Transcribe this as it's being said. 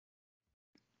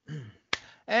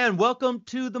And welcome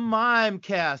to the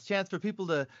MimeCast. Chance for people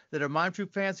that are Mime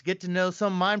Troupe fans to get to know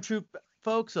some Mime Troupe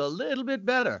folks a little bit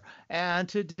better. And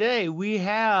today we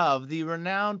have the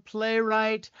renowned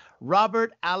playwright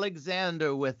Robert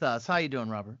Alexander with us. How you doing,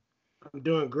 Robert? I'm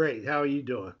doing great. How are you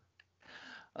doing?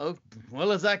 Oh,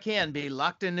 well as I can be,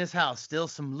 locked in this house. Still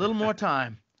some little more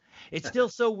time. It's still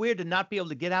so weird to not be able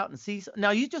to get out and see.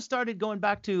 Now, you just started going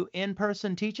back to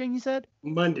in-person teaching, you said?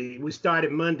 Monday. We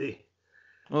started Monday.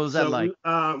 What was that like?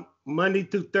 Monday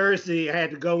through Thursday, I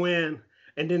had to go in,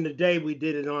 and then today we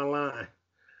did it online.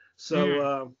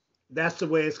 So that's the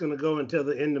way it's going to go until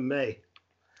the end of May.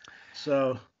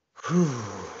 So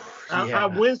our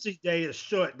Wednesday day is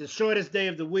short. The shortest day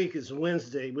of the week is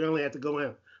Wednesday. We only have to go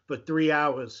in for 3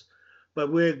 hours,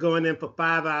 but we're going in for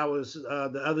 5 hours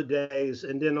the other days.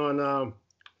 And then on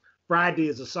Friday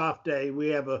is a soft day. We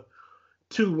have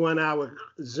 2 1-hour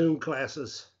Zoom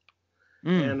classes.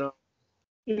 And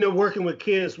working with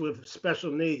kids with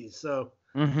special needs. So,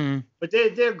 but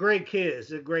they're great kids.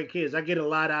 They're great kids. I get a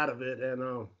lot out of it,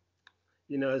 and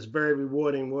it's very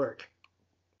rewarding work.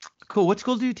 Cool. What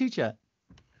school do you teach at?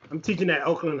 I'm teaching at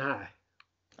Oakland High.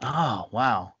 Oh,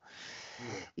 wow.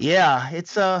 Yeah,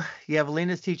 it's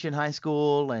Valina's teaching high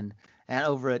school and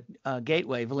over at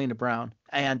Gateway, Valina Brown,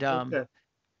 and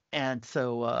and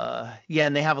so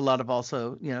and they have a lot of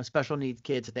also special needs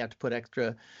kids that they have to put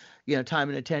extra time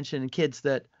and attention, and kids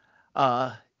that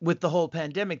with the whole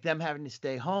pandemic, them having to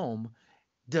stay home,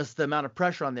 just the amount of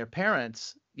pressure on their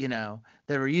parents, that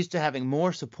are used to having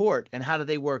more support, and how do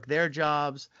they work their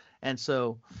jobs? And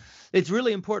so it's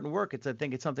really important work. I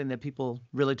think it's something that people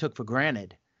really took for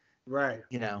granted. Right.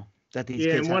 That these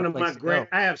kids and one have of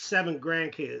I have 7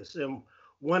 grandkids, and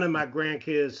one of my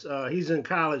grandkids, he's in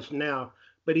college now,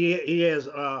 but he's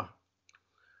autistic.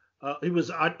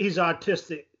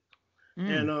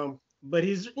 And but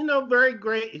he's very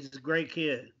great. He's a great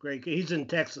kid. He's in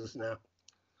Texas now.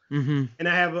 And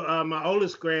I have my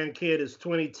oldest grandkid is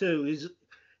 22.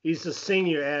 He's a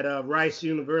senior at Rice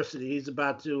University. He's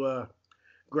about to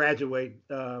graduate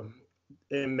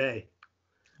in May.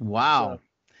 Wow. So,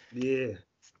 yeah.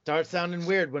 Starts sounding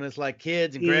weird when it's like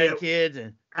kids and grandkids,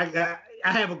 and I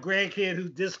have a grandkid who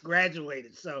just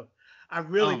graduated, so I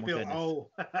really feel old.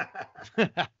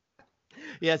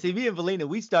 Yeah, see, me and Valina,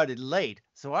 we started late,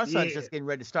 so our son's just getting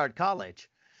ready to start college.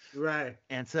 Right.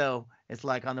 And so it's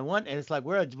like on the one, and it's like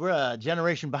we're a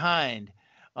generation behind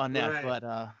on that,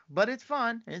 right. But it's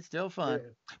fun. It's still fun. Yeah.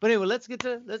 But anyway, let's get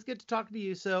to talking to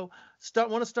you. So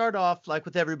want to start off like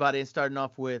with everybody, and starting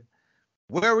off with,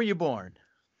 where were you born?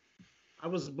 I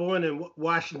was born in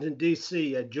Washington,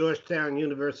 D.C. at Georgetown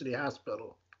University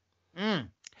Hospital.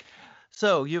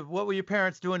 So what were your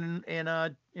parents doing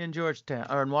in Georgetown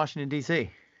or in Washington, D.C.?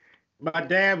 My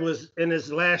dad was in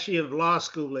his last year of law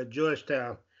school at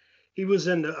Georgetown. He was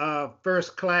in the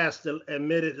first class that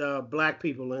admitted Black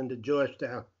people into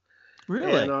Georgetown.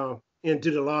 Really? And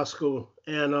into the law school.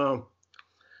 And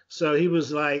so he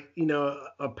was like,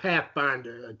 a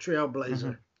pathfinder, a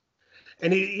trailblazer.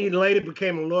 And he later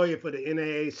became a lawyer for the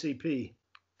NAACP.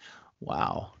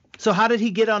 Wow. So how did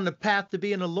he get on the path to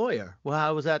being a lawyer? Well,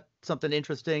 how was that something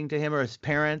interesting to him, or his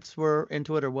parents were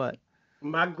into it, or what?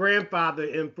 My grandfather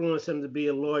influenced him to be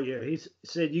a lawyer. He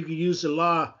said you could use the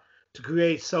law to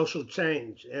create social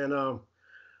change. And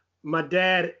my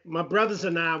brothers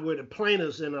and I were the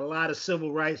plaintiffs in a lot of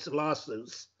civil rights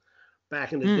lawsuits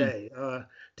back in the day,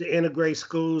 to integrate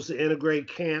schools, to integrate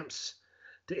camps,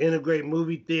 to integrate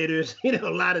movie theaters, a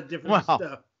lot of different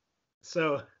stuff.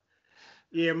 So,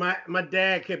 yeah, my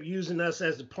dad kept using us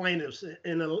as the plaintiffs,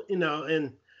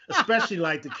 and especially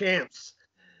like the camps,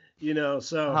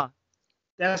 So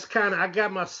that's kind of, I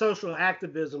got my social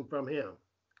activism from him.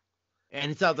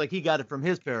 And it sounds like he got it from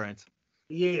his parents.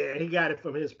 Yeah, he got it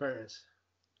from his parents.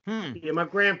 Yeah, my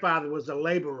grandfather was a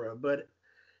laborer, but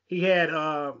he had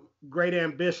great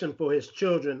ambition for his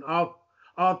children. All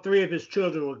 3 of his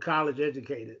children were college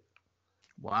educated.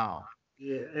 Wow.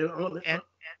 Yeah.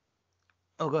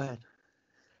 Go ahead.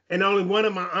 And only one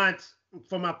of my aunts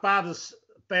from my father's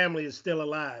family is still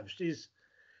alive. She's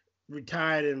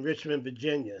retired in Richmond,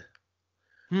 Virginia,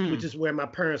 which is where my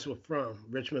parents were from,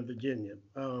 Richmond, Virginia.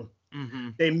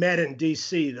 They met in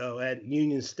D.C., though, at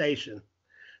Union Station.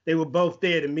 They were both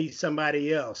there to meet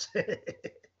somebody else.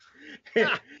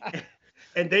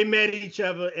 And they met each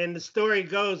other, and the story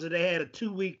goes that they had a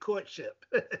 2-week courtship.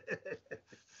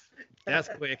 That's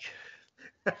quick.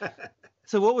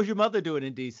 So what was your mother doing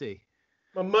in D.C.?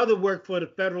 My mother worked for the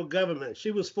federal government.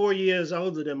 She was 4 years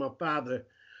older than my father.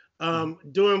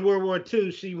 During World War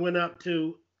II, she went up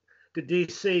to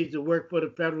D.C. to work for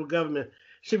the federal government.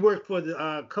 She worked for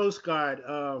the Coast Guard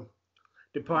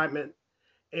department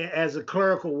as a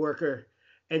clerical worker.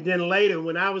 And then later,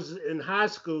 when I was in high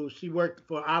school, she worked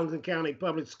for Arlington County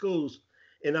Public Schools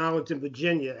in Arlington,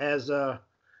 Virginia, as a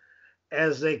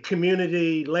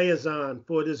community liaison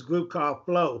for this group called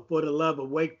Flow for the Love of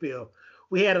Wakefield.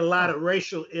 We had a lot of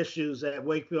racial issues at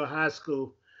Wakefield High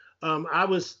School.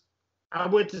 I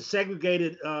went to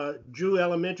segregated Drew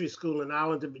Elementary School in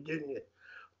Arlington, Virginia,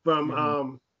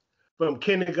 from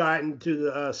kindergarten to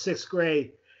the 6th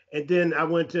grade. And then I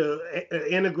went to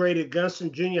integrated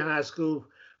Gunston Junior High School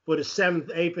for the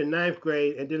 7th, 8th, and 9th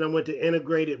grade. And then I went to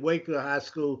integrated Wakefield High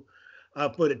School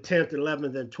for the 10th,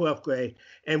 11th, and 12th grade.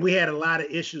 And we had a lot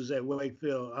of issues at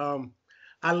Wakefield.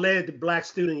 I led the Black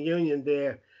Student Union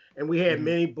there, and we had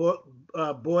many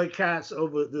boycotts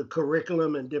over the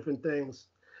curriculum and different things,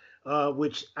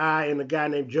 which I and a guy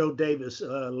named Joe Davis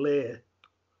led.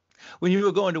 When you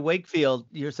were going to Wakefield,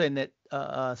 you're saying that,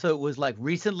 so it was like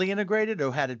recently integrated,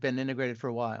 or had it been integrated for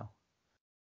a while?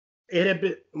 It had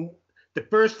been, the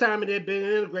first time it had been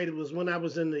integrated was when I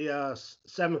was in the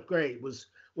 7th grade, was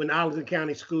when Arlington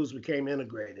County schools became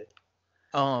integrated.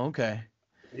 Oh, okay.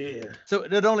 Yeah. So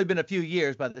it had only been a few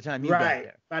years by the time you got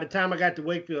there. By the time I got to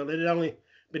Wakefield, it had only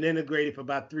been integrated for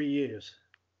about 3 years.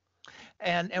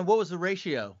 And what was the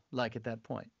ratio like at that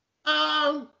point?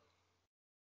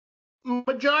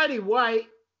 Majority white,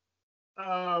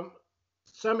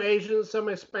 some Asian, some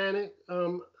Hispanic,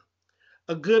 a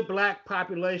good Black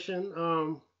population,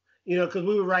 because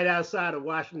we were right outside of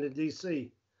Washington,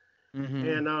 D.C.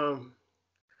 And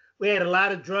we had a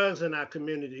lot of drugs in our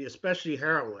community, especially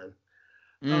heroin.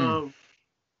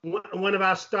 One of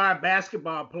our star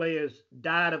basketball players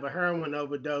died of a heroin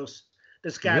overdose.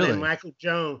 This guy named Michael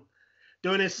Jones.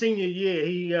 During his senior year,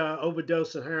 he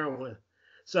overdosed on heroin.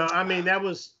 So, I mean, that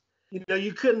was,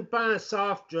 you couldn't find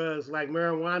soft drugs like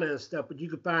marijuana and stuff, but you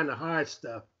could find the hard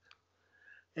stuff.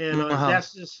 And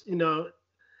that's just, the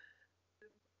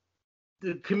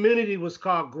community was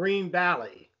called Green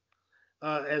Valley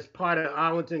as part of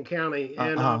Arlington County.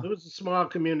 And it was a small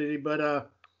community,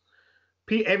 but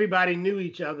everybody knew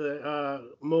each other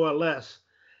more or less.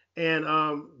 And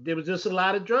there was just a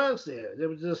lot of drugs there. There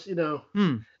was just,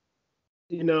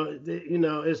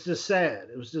 it's just sad.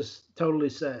 It was just totally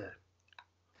sad.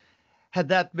 Had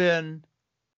that been,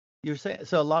 you're saying,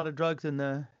 so a lot of drugs in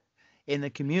the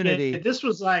community? Yeah, this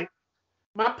was like,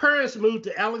 my parents moved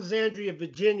to Alexandria,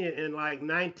 Virginia in like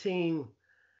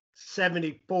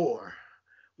 1974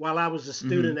 while I was a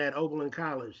student at Oakland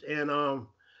College. And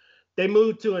they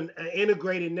moved to an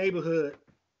integrated neighborhood.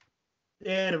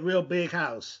 They had a real big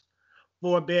house,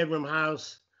 4-bedroom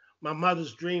house, my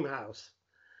mother's dream house.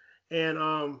 And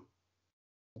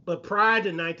but prior to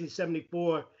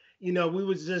 1974, we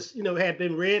was just, had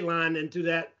been redlined into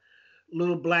that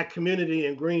little Black community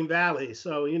in Green Valley.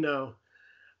 So,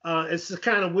 it's just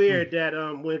kind of weird that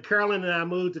when Carolyn and I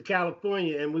moved to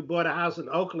California and we bought a house in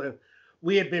Oakland,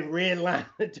 we had been redlined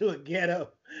into a ghetto.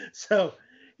 So,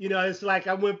 it's like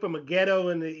I went from a ghetto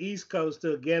in the East Coast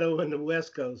to a ghetto in the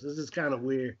West Coast. This is kind of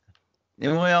weird.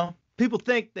 And well, people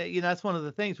think that, that's one of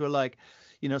the things we're like,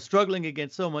 struggling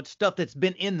against so much stuff that's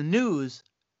been in the news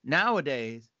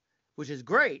nowadays, which is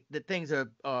great that things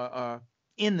are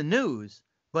in the news.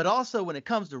 But also when it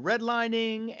comes to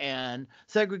redlining and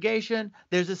segregation,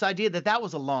 there's this idea that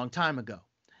was a long time ago.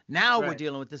 Now we're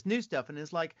dealing with this new stuff. And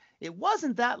it's like, it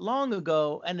wasn't that long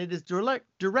ago. And it is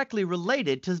directly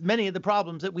related to many of the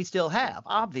problems that we still have,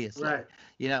 obviously.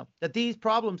 That these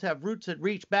problems have roots that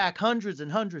reach back hundreds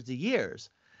and hundreds of years.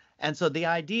 And so the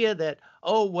idea that,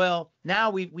 now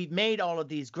we've made all of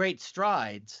these great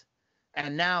strides,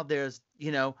 and now there's,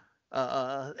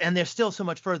 and there's still so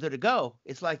much further to go.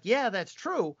 It's like, yeah, that's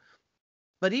true.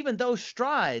 But even those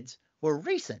strides were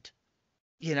recent,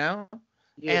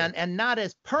 and not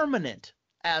as permanent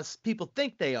as people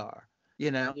think they are,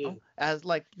 as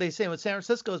like they say, when San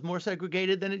Francisco is more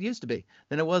segregated than it used to be,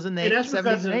 than it was in the 70s and 80s. That's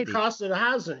because of the cost of the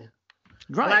housing.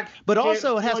 Right. But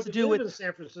also it has to do with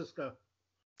San Francisco.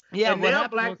 Yeah. And now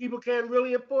Black people can't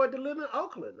really afford to live in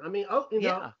Oakland. I mean,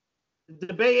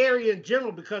 the Bay Area in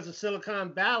general, because of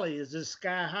Silicon Valley, is just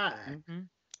sky high.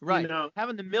 Right.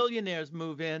 Having the millionaires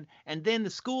move in, and then the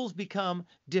schools become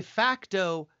de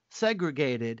facto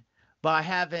segregated by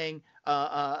having,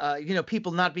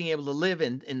 people not being able to live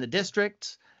in the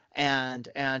districts, and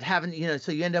having,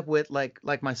 so you end up with like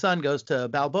my son goes to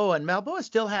Balboa, and Balboa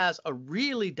still has a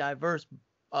really diverse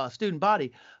student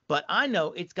body, but I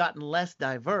know it's gotten less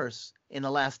diverse in the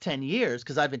last 10 years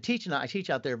because I've been teaching. I teach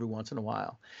out there every once in a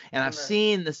while, and I've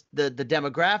seen the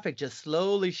demographic just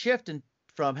slowly shifting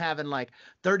from having like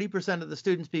 30% of the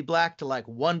students be Black to like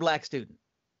one Black student,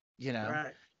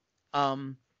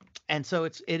 And so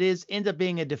it ends up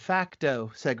being a de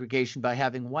facto segregation by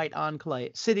having white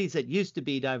enclave cities that used to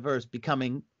be diverse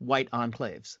becoming white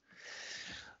enclaves.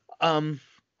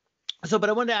 But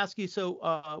I wanted to ask you,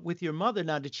 with your mother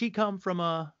now, did she come from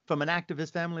an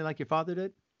activist family like your father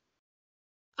did?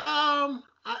 I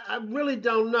really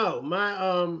don't know.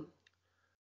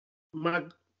 My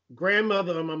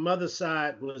grandmother on my mother's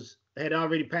side had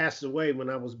already passed away when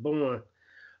I was born.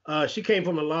 She came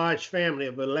from a large family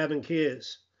of 11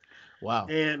 kids. Wow.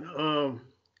 And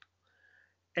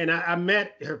I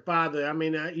met her father. I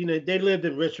mean, they lived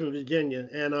in Richmond, Virginia,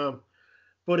 and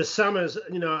for the summers,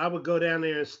 I would go down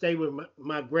there and stay with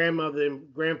my grandmother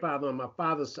and grandfather on my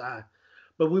father's side,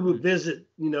 but we would visit,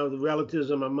 the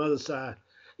relatives on my mother's side,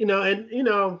 I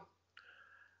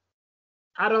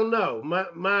don't know.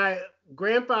 My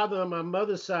grandfather on my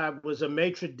mother's side was a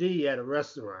maitre d' at a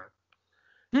restaurant,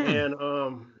 and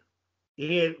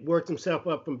he had worked himself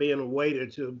up from being a waiter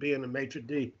to being a maitre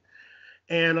d',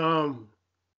 and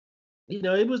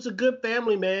it was a good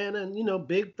family, man, and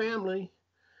big family,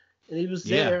 and he was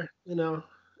there, and I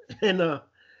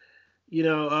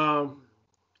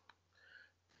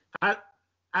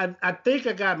think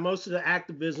I got most of the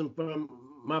activism from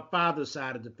my father's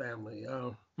side of the family.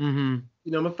 My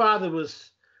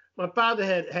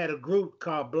father had a group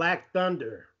called Black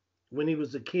Thunder when he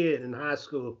was a kid in high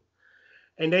school,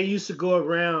 and they used to go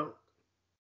around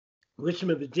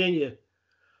Richmond, Virginia,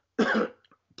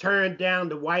 turn down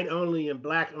the white only and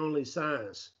black only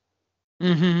signs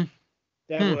that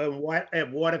were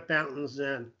at water fountains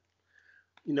and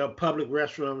public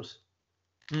restrooms.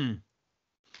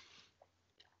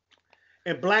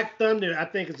 And Black Thunder, I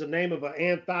think, is the name of an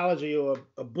anthology or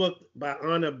a book by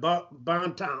Anna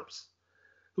Bontemps,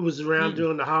 who was around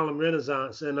during the Harlem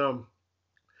Renaissance, and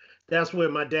that's where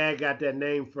my dad got that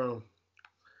name from.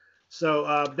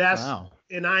 So that's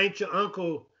and I Ain't Your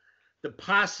Uncle. The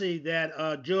posse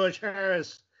that George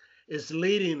Harris is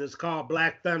leading is called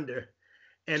Black Thunder,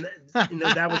 and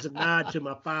that was a nod to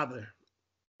my father.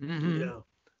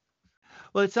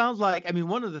 Well, it sounds like,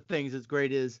 one of the things that's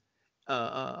great is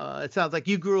it sounds like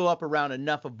you grew up around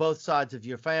enough of both sides of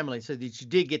your family so that you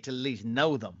did get to at least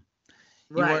know them.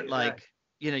 You weren't like,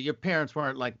 your parents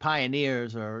weren't like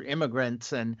pioneers or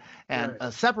immigrants and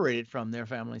separated from their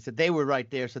families. That they were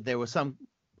right there, so there was some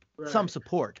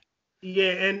support.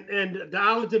 Yeah, and the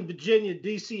Arlington, Virginia,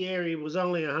 D.C. area was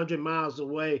only 100 miles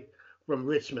away from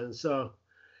Richmond, so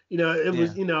it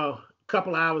was a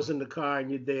couple hours in the car and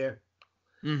you're there.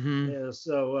 And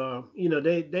so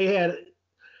they had.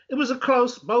 It was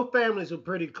both families were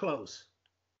pretty close.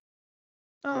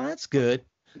 Oh, that's good.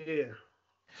 Yeah.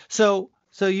 So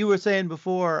you were saying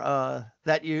before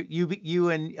that you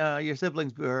and your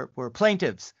siblings were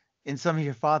plaintiffs in some of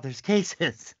your father's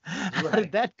cases. How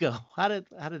did that go? How did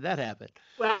that happen?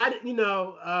 Well,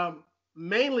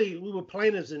 mainly we were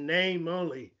plaintiffs in name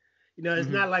only. It's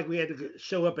not like we had to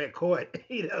show up at court,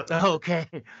 Okay.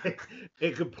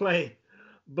 and complain.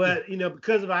 But,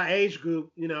 because of our age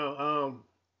group,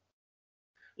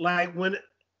 like when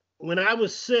I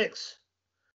was 6,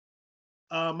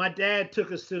 my dad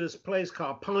took us to this place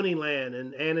called Ponyland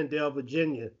in Annandale,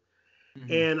 Virginia.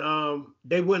 And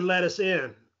they wouldn't let us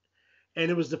in. And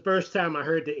it was the first time I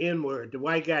heard the N-word. The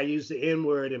white guy used the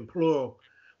N-word in plural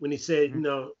when he said,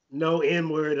 no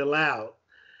N-word allowed.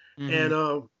 And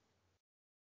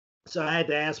so I had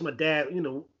to ask my dad,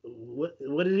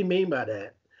 what did he mean by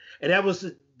that? And that was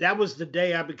the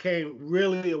day I became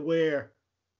really aware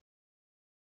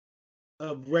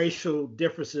of racial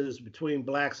differences between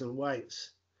blacks and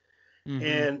whites.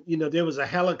 And, there was a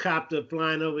helicopter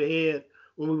flying overhead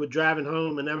when we were driving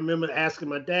home. And I remember asking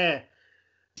my dad,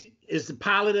 is the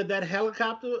pilot of that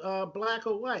helicopter black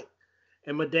or white?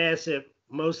 And my dad said,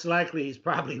 most likely he's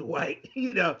probably white,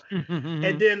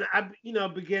 And then I,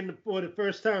 began to, for the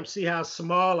first time, see how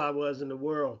small I was in the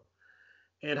world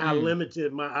and how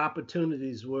limited my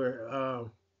opportunities were.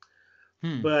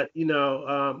 But,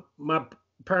 my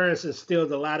parents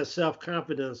instilled a lot of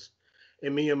self-confidence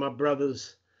in me and my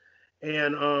brothers.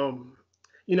 And,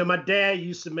 my dad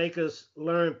used to make us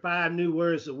learn 5 new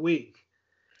words a week.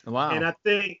 Wow. And I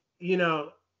think, in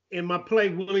my play,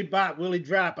 Willie Bop, Willie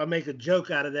Drop, I make a joke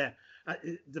out of that.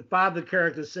 The father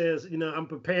character says, I'm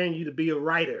preparing you to be a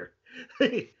writer.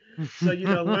 So,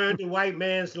 learn the white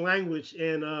man's language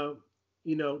and,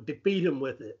 defeat him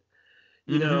with it.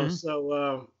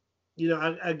 So,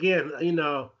 again,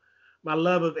 my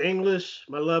love of English,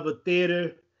 my love of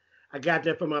theater, I got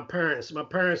that from my parents. My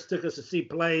parents took us to see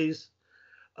plays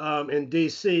in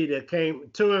D.C. that came,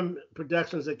 touring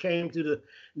productions that came to the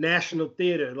National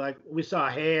Theater. Like we saw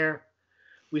Hair,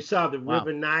 we saw the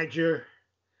River Niger,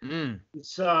 Mm.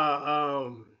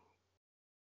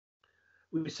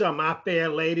 We saw My Fair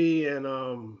Lady and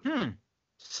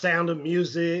Sound of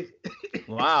Music.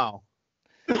 Wow.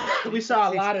 We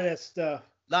saw a lot of that stuff.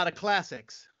 A lot of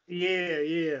classics. Yeah,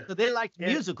 yeah. So they liked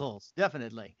musicals,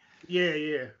 definitely. Yeah,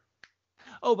 yeah.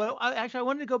 Oh, but I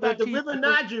wanted to go back to the River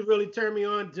Naja really turned me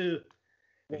on to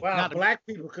black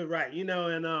people could write,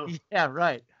 and yeah,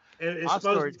 right. And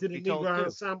exposed me to the Negro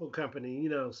Ensemble Company,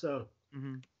 so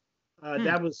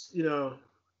that was,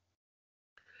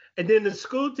 and then the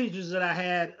school teachers that I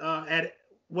had at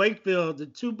Wakefield, the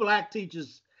two black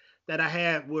teachers that I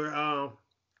had were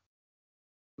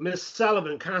Miss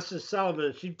Sullivan, Constance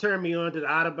Sullivan. She turned me on to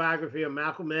the autobiography of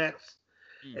Malcolm X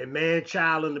and Man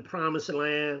Child in the Promised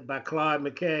Land by Claude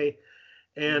McKay,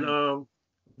 and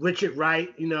Richard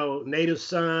Wright, Native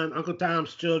Son, Uncle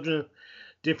Tom's Children,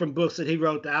 different books that he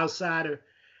wrote, The Outsider.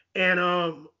 And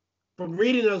from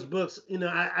reading those books,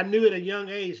 I knew at a young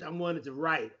age I wanted to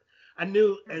write. I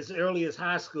knew as early as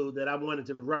high school that I wanted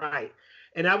to write.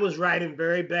 And I was writing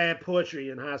very bad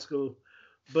poetry in high school.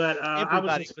 But I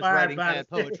was inspired by bad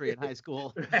poetry in high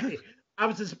school. Right. I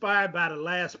was inspired by the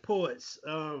Last Poets.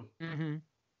 They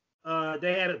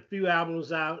had a few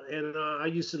albums out, and I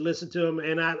used to listen to them.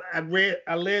 And I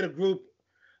led a group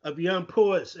of young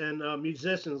poets and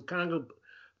musicians,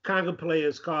 conga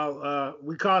players called.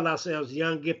 We called ourselves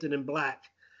Young, Gifted, and Black,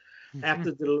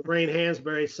 after the Lorraine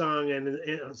Hansberry song and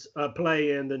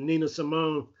play and the Nina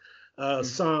Simone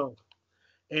song.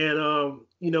 And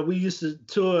we used to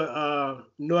tour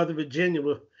Northern Virginia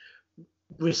with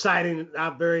reciting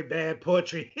our very bad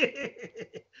poetry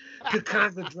to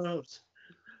conga drums.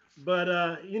 But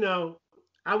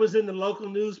I was in the local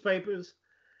newspapers,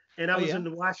 and I was in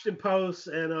the Washington Post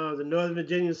and the Northern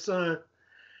Virginia Sun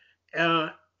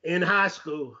in high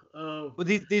school. Well,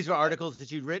 these were articles that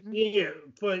you'd written? Yeah,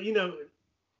 for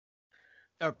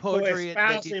or poetry for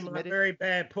espousing my very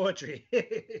bad poetry.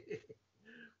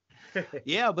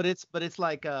 Yeah, but it's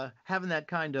like having that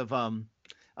kind of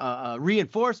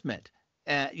reinforcement,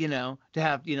 to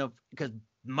have, because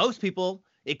most people,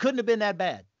 it couldn't have been that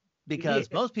bad,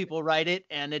 because most people write it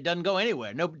and it doesn't go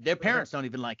anywhere. No, their parents don't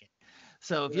even like it.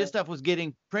 So if your stuff was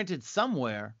getting printed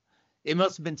somewhere, it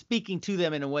must have been speaking to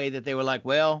them in a way that they were like,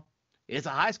 well, it's a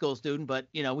high school student, but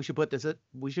we should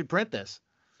we should print this.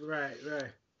 Right,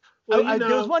 right. Well,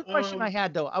 there was one question I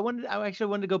had though. I actually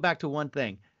wanted to go back to one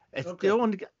thing.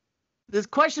 This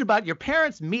question about your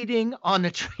parents meeting on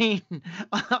the train,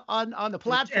 on the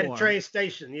platform. At a train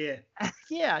station, yeah.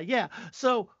 Yeah.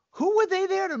 So who were they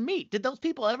there to meet? Did those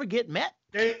people ever get met?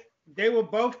 They were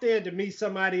both there to meet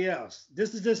somebody else.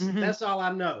 This is just that's all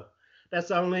I know. That's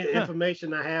the only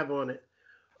information I have on it.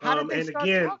 How did they start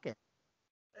talking?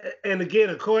 And again,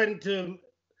 according to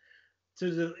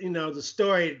the the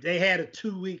story, they had a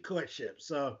 2-week courtship.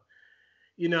 So,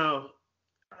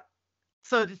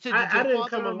 So I didn't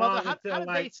come along until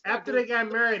after they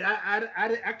got married.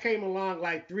 I came along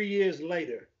like 3 years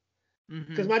later,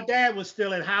 because my dad was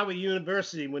still at Howard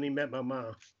University when he met my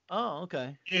mom. Oh,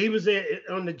 okay. He was there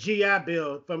on the GI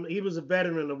Bill. He was a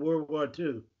veteran of World War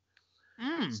II.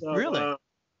 So, really?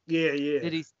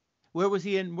 Yeah. Where was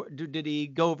he in? Did he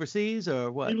go overseas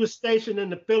or what? He was stationed in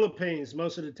the Philippines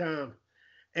most of the time,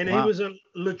 and he was on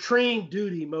latrine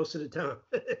duty most of the time.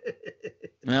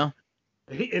 Well.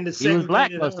 He was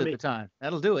black most of the time.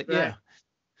 That'll do it. Right.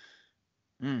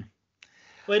 Yeah.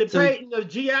 But the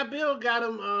GI Bill got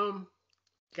him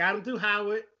through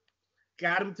Howard,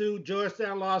 got him through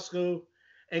Georgetown Law School,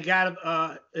 and got him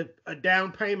a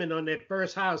down payment on their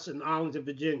first house in Arlington,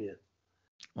 Virginia.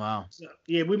 Wow. So,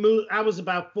 yeah, we moved. I was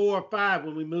about 4 or 5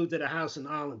 when we moved to the house in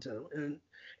Arlington, and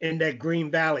in that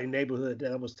Green Valley neighborhood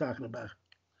that I was talking about.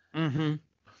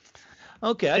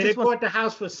 Okay. They bought the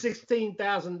house for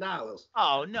 $16,000.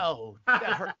 Oh no,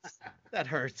 that hurts. That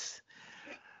hurts.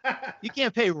 You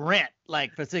can't pay rent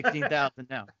like for $16,000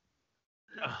 now.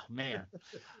 Oh man.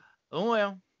 Oh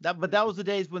well. But that was the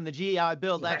days when the GI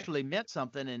Bill actually meant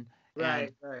something, and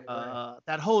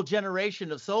that whole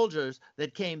generation of soldiers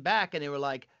that came back, and they were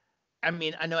like, I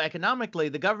know economically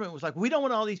the government was like, we don't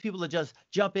want all these people to just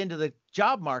jump into the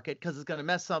job market because it's going to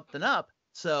mess something up.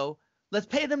 So let's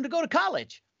pay them to go to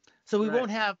college. So we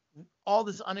won't have all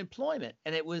this unemployment.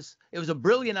 And it was a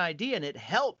brilliant idea, and it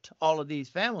helped all of these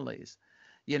families,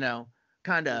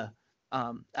 kind of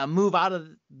move out of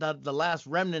the last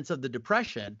remnants of the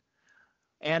Depression.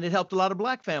 And it helped a lot of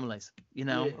black families,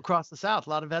 across the South, a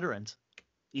lot of veterans.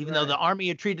 Even though the Army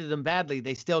had treated them badly,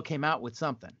 they still came out with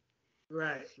something.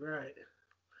 Right.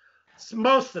 So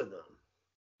most of them.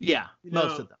 Yeah,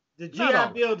 most of them. The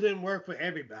GI Bill didn't work for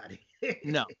everybody.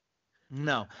 No.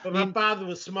 No. But my father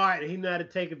was smart, and he knew how to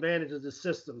take advantage of the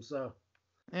system. So.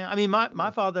 Yeah, I mean,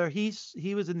 my father, he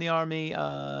was in the Army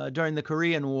during the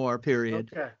Korean War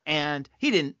period, and he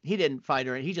didn't fight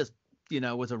or he just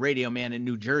was a radio man in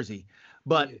New Jersey.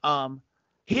 But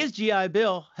his GI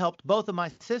Bill helped both of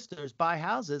my sisters buy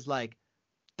houses like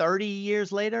 30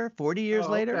 years later, 40 years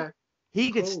later. Okay.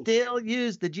 He could still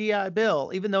use the GI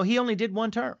Bill, even though he only did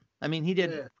one term. I mean, he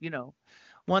did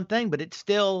one thing, but it's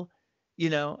still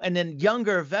and then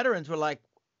younger veterans were like,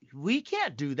 we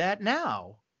can't do that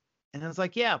now. And I was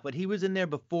like, yeah, but he was in there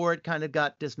before it kind of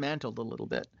got dismantled a little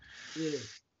bit. Yeah.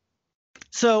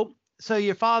 So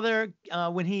your father,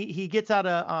 when he gets out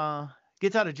of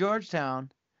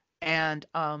Georgetown, and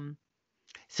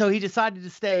so he decided to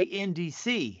stay in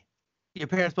D.C. Your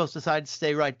parents both decided to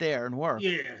stay right there and work.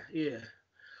 Yeah.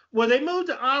 Well, they moved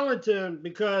to Arlington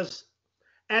because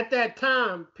at that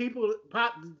time,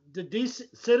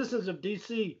 citizens of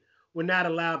D.C. were not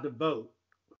allowed to vote.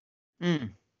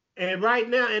 And right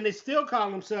now, and they still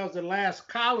call themselves the last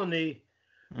colony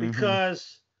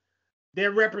because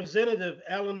their representative,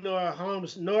 Eleanor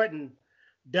Holmes Norton,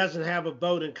 doesn't have a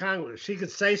vote in Congress. She can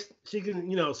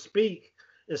speak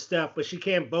and stuff, but she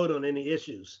can't vote on any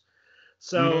issues.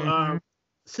 So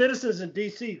citizens in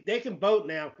D.C., they can vote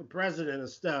now for president and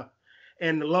stuff,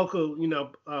 and the local,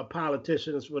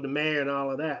 politicians for the mayor and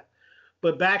all of that.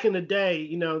 But back in the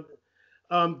day,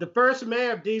 the first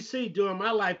mayor of D.C. during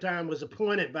my lifetime was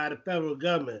appointed by the federal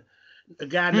government, a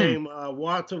guy named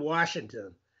Walter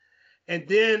Washington. And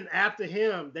then after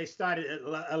him, they started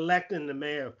electing the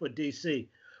mayor for D.C.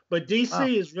 But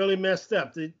D.C. is really messed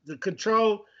up. The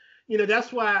control,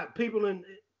 that's why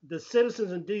the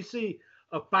citizens in D.C.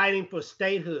 are fighting for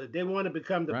statehood. They want to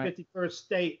become the 51st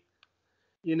state,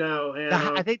 And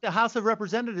I think the House of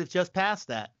Representatives just passed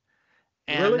that.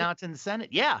 And now it's in the Senate.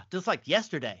 Yeah, just like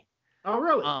yesterday. Oh,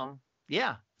 really?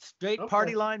 Yeah, straight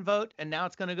party line vote, and now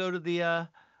it's going to go to the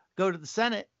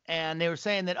Senate. And they were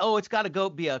saying that it's got to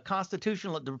be a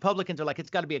constitutional. The Republicans are like, it's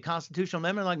got to be a constitutional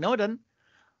amendment. Like, no, it doesn't.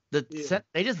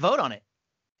 They just vote on it,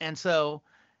 and so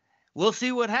we'll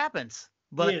see what happens.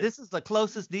 But this is the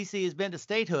closest DC has been to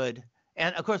statehood.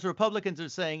 And of course, the Republicans are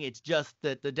saying it's just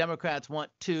that the Democrats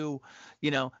want two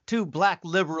black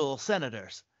liberal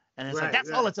senators, and it's like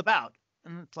that's all it's about.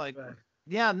 And it's like,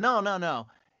 no.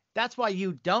 That's why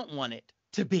you don't want it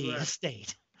to be a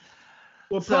state.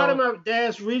 Well, part of my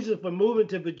dad's reason for moving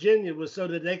to Virginia was so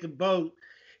that they could vote.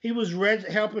 He was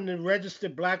helping to register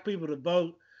black people to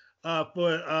vote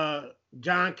for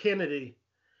John Kennedy.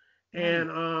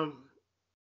 And,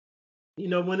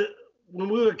 when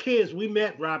we were kids, we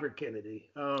met Robert Kennedy.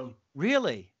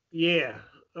 Really? Yeah.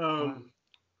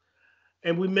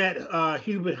 And we met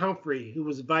Hubert Humphrey, who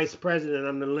was vice president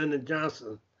under Lyndon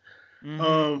Johnson.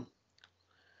 My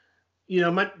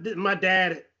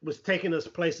dad was taking us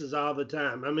places all the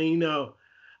time. I mean, I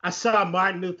saw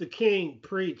Martin Luther King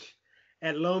preach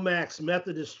at Lomax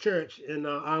Methodist Church in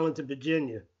Arlington,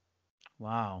 Virginia.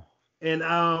 Wow. And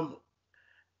I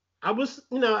was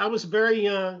very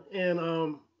young,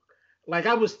 and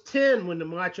I was 10 when the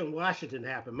March on Washington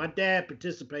happened. My dad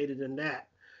participated in that.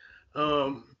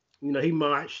 He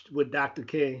marched with Dr.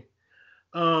 King.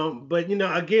 But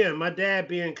again, my dad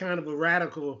being kind of a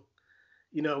radical,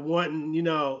 wanting,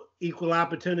 equal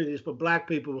opportunities for black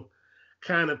people,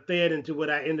 kind of fed into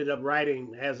what I ended up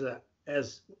writing as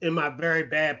in my very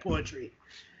bad poetry.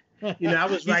 I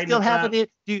was writing. Do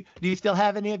you still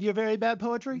have any of your very bad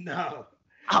poetry? No.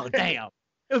 Oh, damn.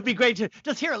 It would be great to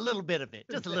just hear a little bit of it,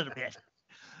 just a little bit.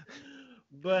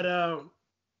 But, I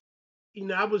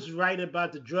was writing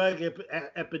about the drug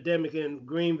epidemic in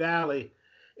Green Valley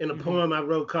in a poem I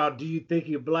wrote called "Do You Think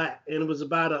You're Black?" And it was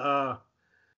about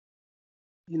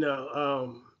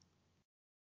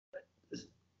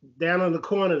down on the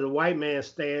corner, the white man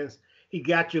stands. He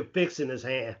got your fix in his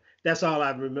hand. That's all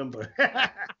I remember.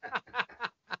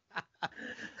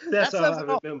 That's all I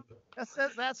remember.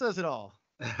 That says it all.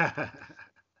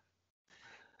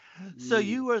 So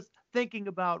you were thinking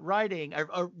about writing,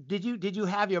 or did you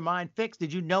have your mind fixed?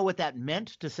 Did you know what that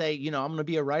meant to say, I'm going to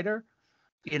be a writer?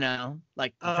 Try to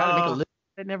make a living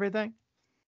and everything?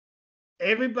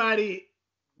 Everybody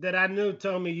that I knew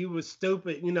told me you were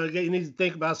stupid. You need to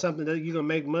think about something that you're going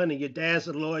to make money. Your dad's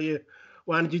a lawyer.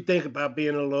 Why did you think about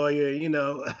being a lawyer?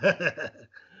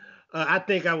 I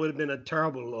think I would have been a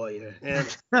terrible lawyer.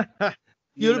 And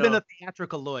you'd have been a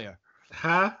theatrical lawyer.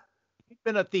 Huh? You've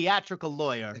been a theatrical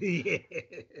lawyer. Yeah.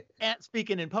 And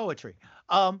speaking in poetry.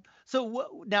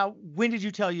 Now, when did you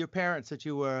tell your parents that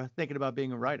you were thinking about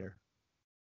being a writer?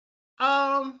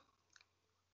 Did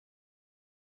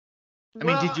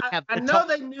you have I know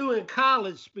they knew in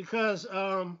college because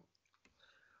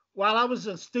while I was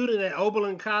a student at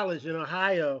Oberlin College in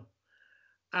Ohio,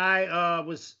 I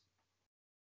was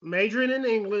majoring in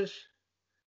English,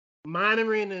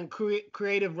 minoring in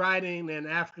creative writing and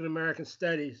African American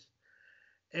studies,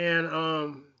 and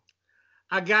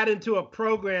I got into a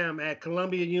program at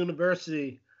Columbia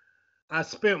University. I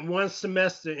spent one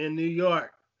semester in New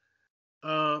York,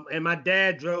 and my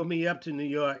dad drove me up to New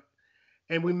York,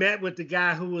 and we met with the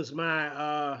guy who was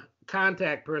my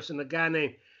contact person, a guy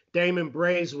named Damon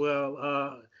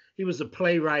Braswell. He was a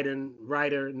playwright and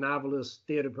writer, novelist,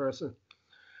 theater person.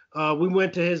 We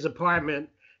went to his apartment,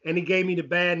 and he gave me the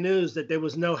bad news that there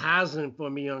was no housing for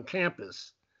me on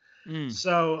campus.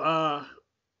 So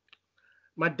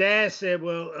my dad said,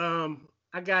 well,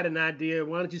 I got an idea.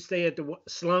 Why don't you stay at the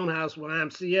Sloan House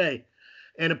YMCA?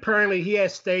 And apparently he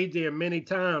had stayed there many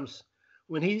times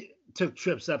when he took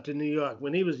trips up to New York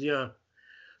when he was young.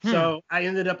 So I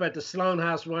ended up at the Sloan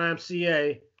House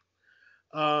YMCA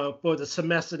for the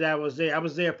semester that I was there. I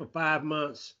was there for 5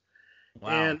 months. Wow.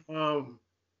 And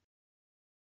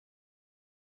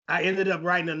I ended up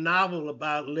writing a novel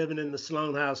about living in the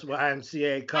Sloan House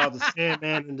YMCA called The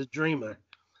Sandman and the Dreamer.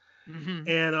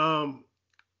 And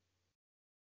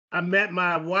I met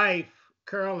my wife,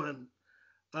 Carolyn.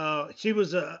 She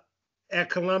was at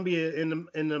Columbia in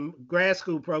the grad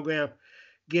school program,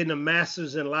 getting a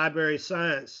master's in library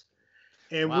science.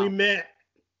 And we met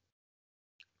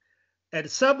at the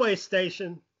subway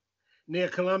station near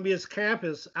Columbia's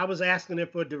campus. I was asking her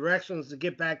for directions to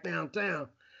get back downtown.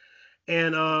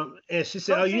 And she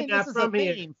said, "Oh, you're not from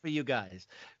here." This is a theme for you guys.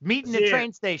 Meeting at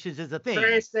train stations is a thing.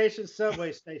 Train stations,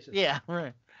 subway stations. Yeah,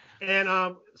 right.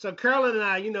 And so Carolyn and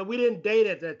I, we didn't date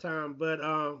at that time, but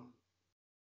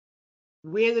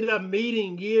we ended up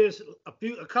meeting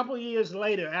a couple years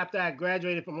later after I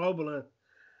graduated from Oberlin.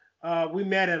 We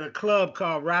met at a club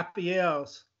called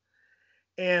Raphael's.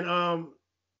 And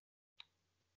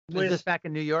was this back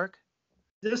in New York?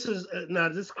 This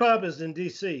club is in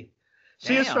D.C.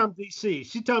 She is from D.C.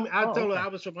 She told me, I told her I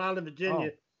was from Arlington,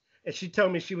 Virginia, and she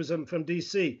told me she was from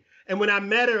D.C. And when I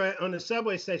met her on the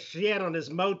subway station, she had on this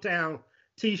Motown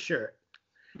T-shirt,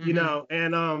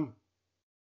 and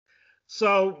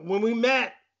so when we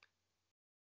met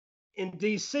in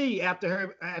D.C.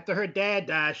 after her dad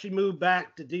died, she moved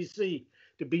back to D.C.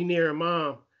 to be near her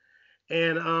mom,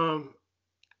 and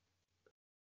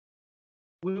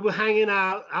we were hanging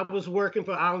out. I was working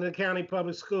for Arlington County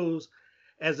Public Schools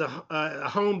as a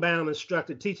homebound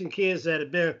instructor, teaching kids that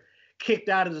had been kicked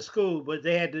out of the school, but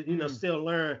they had to, still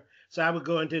learn. So I would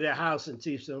go into their house and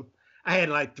teach them. I had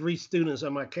like 3 students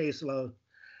on my caseload.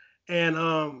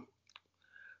 And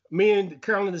me and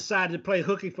Carolyn decided to play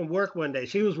hooky from work one day.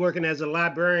 She was working as a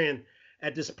librarian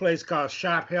at this place called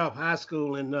Sharp Health High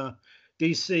School in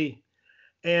D.C.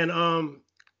 And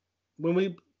when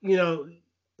we,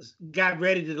 got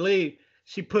ready to leave,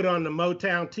 she put on the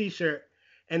Motown T-shirt.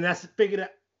 And that's figured out,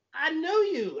 I knew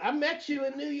you. I met you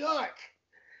in New York.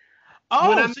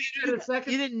 Oh, so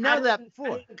you didn't know that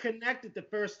before. I didn't connect it the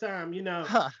first time,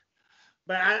 Huh.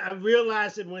 But I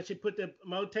realized it when she put the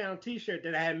Motown T-shirt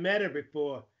that I had met her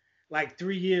before, like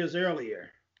 3 years earlier.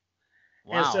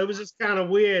 Wow. And so it was just kind of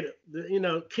weird,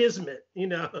 kismet,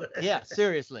 Yeah,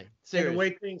 seriously. And the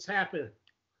way things happen.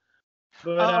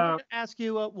 But I want to ask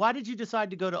you, why did you decide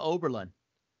to go to Oberlin?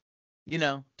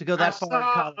 To go that far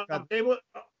in college. They were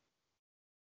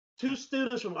 2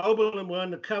 students from Oberlin were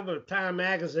on the cover of Time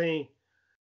magazine,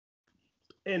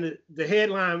 and the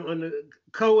headline on the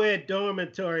co-ed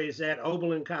dormitories at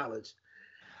Oberlin College.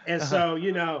 And so,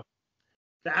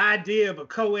 the idea of a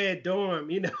co-ed dorm,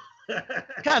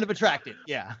 kind of attractive,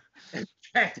 yeah.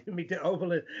 Attracted me to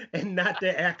Oberlin and not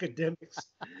their academics.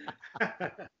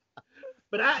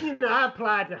 But I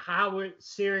applied to Howard,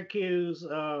 Syracuse.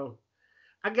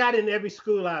 I got in every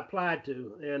school I applied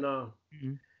to,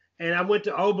 and I went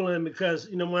to Oberlin because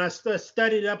when I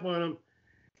studied up on them,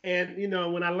 and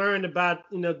when I learned about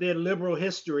their liberal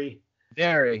history,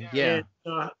 and,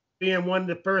 being one of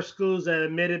the first schools that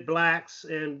admitted blacks,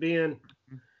 and being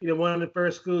one of the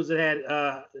first schools that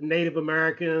had Native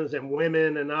Americans and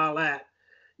women and all that,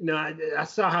 I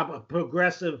saw how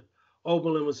progressive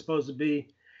Oberlin was supposed to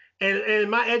be,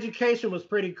 and my education was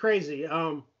pretty crazy.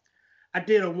 I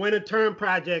did a winter term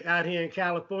project out here in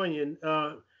California,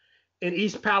 in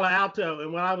East Palo Alto.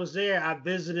 And while I was there, I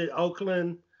visited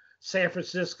Oakland, San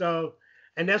Francisco,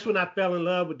 and that's when I fell in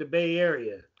love with the Bay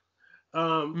Area.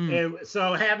 And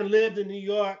so having lived in New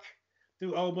York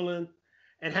through Oberlin,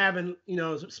 and having,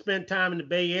 spent time in the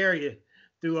Bay Area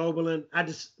through Oberlin,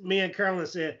 me and Carolyn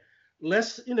said,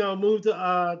 let's, move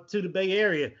to the Bay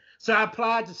Area. So I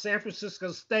applied to San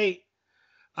Francisco State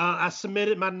I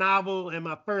submitted my novel and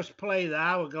my first play, The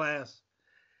Hourglass,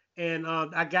 and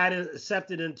I got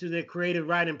accepted into their creative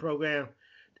writing program.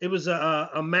 It was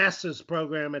a master's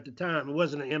program at the time. It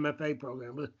wasn't an MFA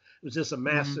program, but it was just a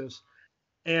master's.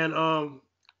 And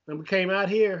we came out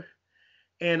here,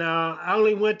 and I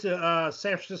only went to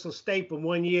San Francisco State for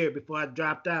 1 year before I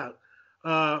dropped out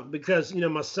because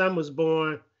my son was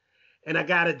born, and I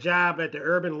got a job at the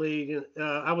Urban League. And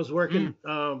I was working.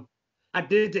 I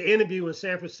did the interview in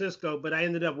San Francisco, but I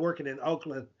ended up working in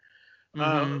Oakland.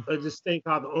 This thing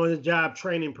called the on-the-job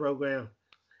training program,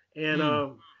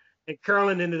 and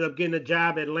Carolyn ended up getting a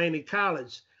job at Laney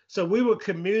College. So we were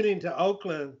commuting to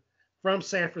Oakland from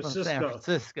San Francisco.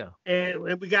 And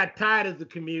we got tired of the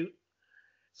commute,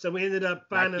 so we ended up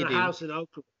finding a house in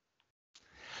Oakland.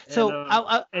 So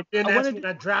and then that's when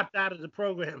I dropped out of the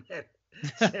program at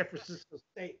San Francisco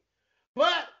State.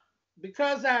 But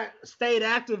because I stayed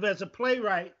active as a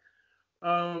playwright,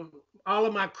 all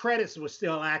of my credits were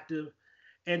still active.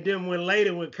 And then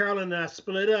when Carolyn and I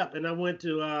split up, and I went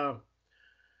to,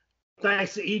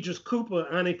 thanks to Idris Cooper,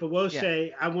 Ani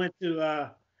Fawoshe, I went to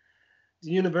the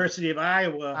University of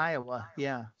Iowa.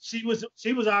 Yeah. She was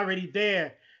already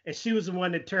there, and she was the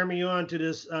one that turned me on to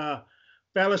this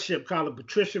fellowship called the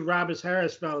Patricia Roberts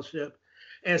Harris Fellowship.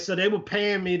 And so they were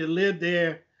paying me to live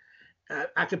there.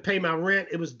 I could pay my rent.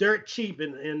 It was dirt cheap,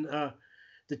 and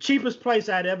the cheapest place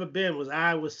I'd ever been was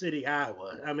Iowa City,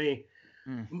 Iowa. I mean,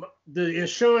 the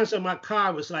insurance on my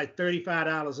car was like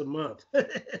 $35 a month.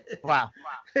 Wow.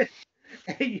 And,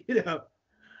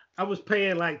 I was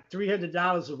paying like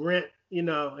 $300 of rent, and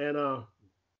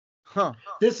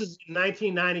this is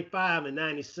 1995 and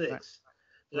 96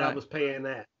 that I was paying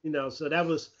that,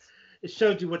 so it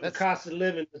showed you what the cost of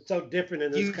living is so different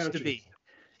in this country.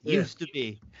 Used to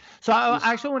be. So I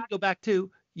actually want to go back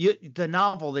to the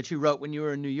novel that you wrote when you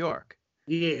were in New York.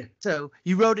 Yeah. So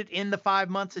you wrote it in the 5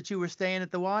 months that you were staying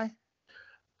at the Y?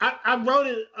 I wrote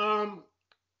it.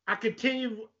 I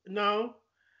continued. No,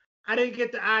 I didn't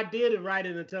get the idea to write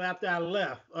it until after I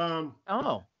left. I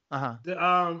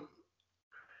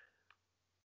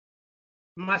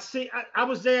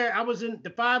was there. I was in the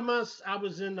 5 months. I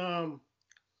was in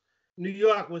New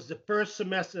York. Was the first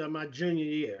semester of my junior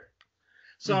year.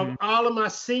 So all of my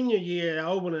senior year at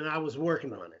Oakland, I was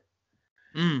working on it.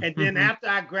 And then after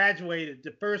I graduated,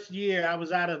 the first year I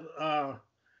was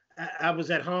I was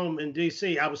at home in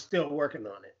D.C. I was still working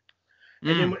on it.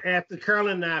 And then after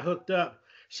Carolyn and I hooked up,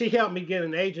 she helped me get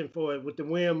an agent for it with the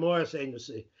William Morris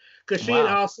Agency. Because she had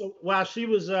also, while she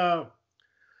was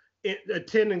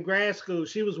attending grad school,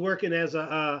 she was working as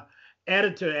a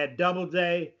editor at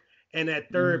Doubleday and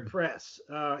at Third Press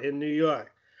in New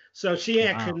York. So she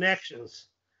had connections.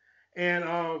 And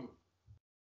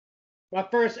my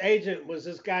first agent was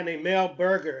this guy named Mel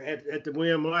Berger at the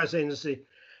William Morris Agency.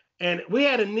 And we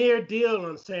had a near deal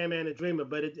on Sandman the Dreamer,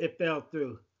 but it fell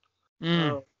through.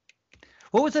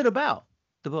 What was it about,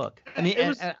 the book? I mean, it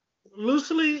was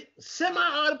loosely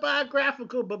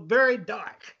semi-autobiographical, but very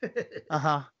dark.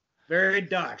 Very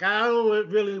dark. I don't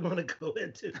really want to go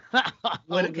into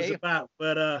what it was about,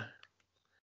 but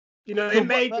it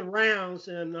made the rounds,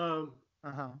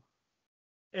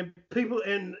 and people,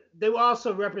 and they were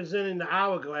also representing the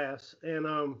Hourglass, and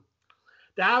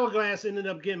the Hourglass ended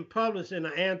up getting published in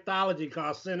an anthology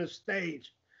called Center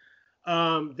Stage,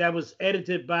 that was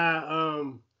edited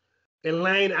by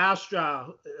Elaine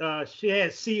Alstrow. She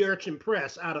had Sea Urchin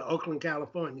Press out of Oakland,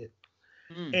 California,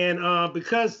 and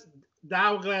because the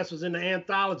Hourglass was in the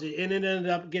anthology, and it ended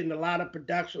up getting a lot of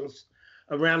productions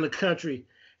around the country.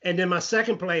 And then my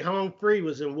second play, Home Free,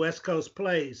 was in West Coast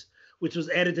Plays, which was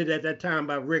edited at that time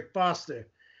by Rick Foster.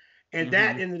 And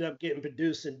that ended up getting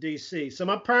produced in D.C. So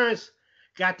my parents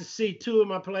got to see two of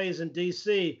my plays in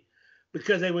D.C.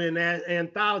 because they were in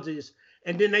anthologies.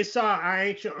 And then they saw Our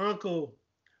Ancient Uncle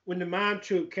when the Mime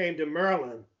Troupe came to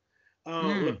Maryland,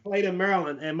 played in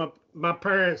Maryland. And my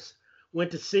parents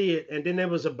went to see it. And then there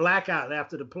was a blackout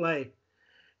after the play.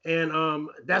 And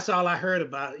that's all I heard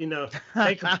about.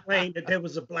 They complained that there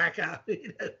was a blackout.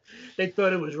 They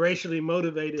thought it was racially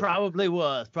motivated. Probably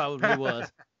was.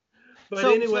 But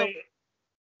anyway,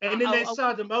 and then they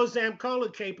saw the Mozam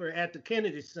Cola Caper at the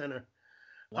Kennedy Center.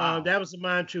 Wow. That was a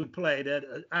Mime Troupe play that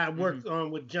I worked on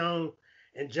with Joan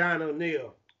and John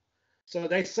O'Neill. So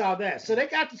they saw that. So they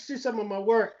got to see some of my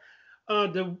work.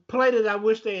 The play that I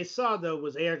wish they saw, though,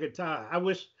 was Air Guitar. I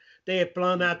wish they had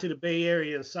flown out to the Bay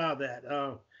Area and saw that.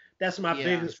 That's my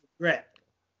biggest regret.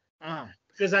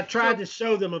 Because I tried to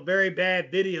show them a very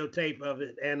bad videotape of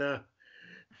it, and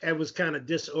it was kind of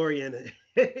disoriented.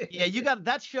 Yeah,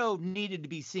 that show needed to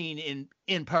be seen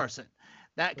in person.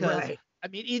 Because I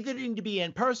mean, either it needed to be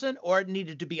in person or it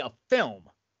needed to be a film,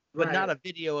 but not a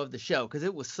video of the show because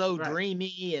it was so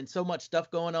dreamy and so much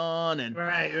stuff going on. And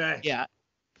yeah.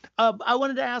 I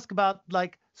wanted to ask about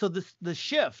so the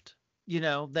shift,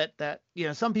 that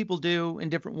some people do in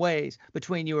different ways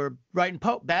between you were writing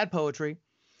bad poetry,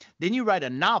 then you write a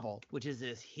novel, which is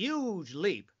this huge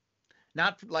leap,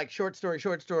 not like short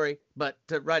story, but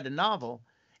to write a novel,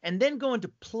 and then go into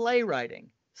playwriting.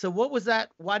 So what was that?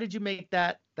 Why did you make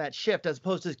that shift as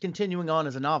opposed to continuing on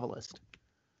as a novelist?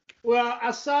 Well,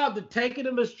 I saw The Taking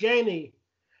of Miss Janie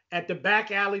at the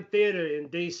Back Alley Theater in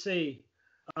D.C.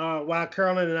 While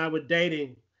Carolyn and I were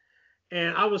dating.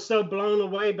 And I was so blown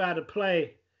away by the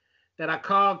play that I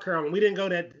called Carolyn. We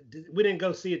didn't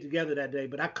go see it together that day,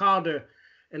 but I called her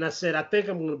and I said, I think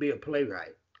I'm going to be a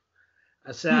playwright.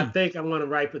 I said, I think I want to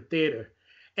write for theater.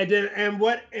 And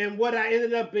what I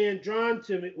ended up being drawn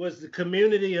to was the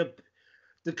community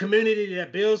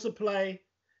that builds the play,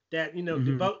 that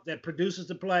that produces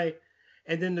the play,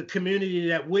 and then the community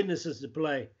that witnesses the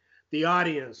play, the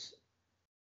audience.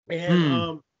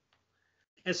 And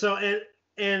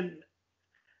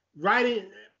writing,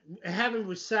 having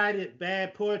recited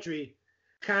bad poetry,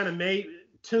 kind of made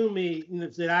to me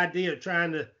the idea of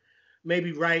trying to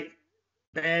maybe write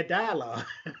bad dialogue.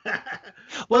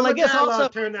 Well, I guess also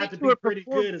turned out to be pretty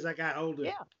good as I got older.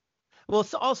 Yeah. Well,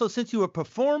 so also since you were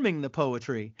performing the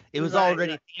poetry, it was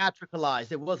already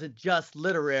theatricalized. It wasn't just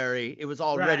literary. It was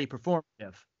already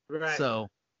performative. Right. So,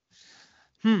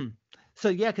 So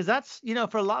yeah, because that's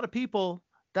for a lot of people,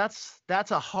 that's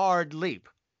a hard leap.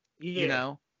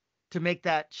 Yeah. To make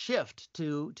that shift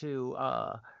to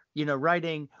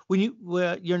writing.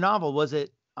 Your novel, was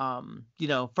it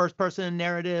first person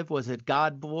narrative? Was it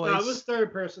God voice? No, it was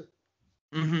third person.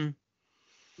 Mm-hmm.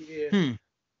 Yeah.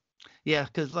 Yeah,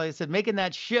 because like I said, making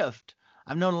that shift,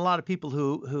 I've known a lot of people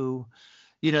who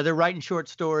they're writing short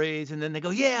stories and then they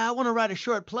go, yeah, I want to write a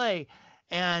short play,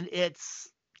 and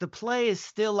the play is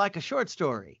still like a short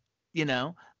story.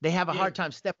 They have a hard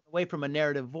time stepping away from a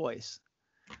narrative voice.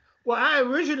 Well, I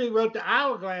originally wrote The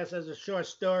Hourglass as a short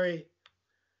story,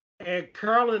 and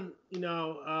Carolyn, we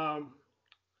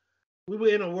were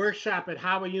in a workshop at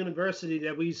Howard University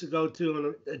that we used to go to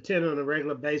and attend on a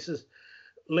regular basis,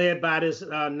 led by this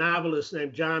novelist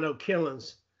named John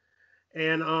O'Killens.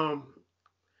 And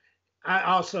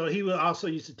he would also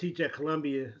used to teach at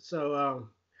Columbia. So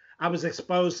I was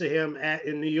exposed to him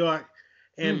in New York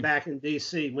and back in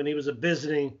D.C. when he was a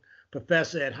visiting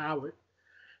professor at Howard.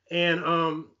 And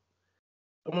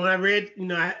when I read,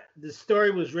 the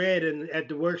story was read at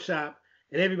the workshop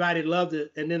and everybody loved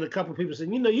it. And then a couple of people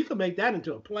said, you can make that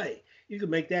into a play. You can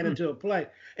make that into a play.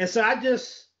 And so I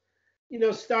just,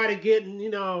 started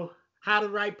getting, how to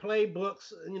write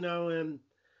playbooks, and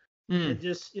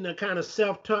just, kind of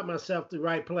self-taught myself to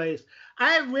write plays.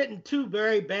 I had written 2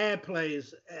 very bad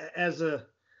plays as a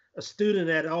student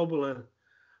at Oberlin,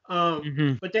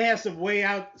 but they had some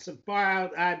far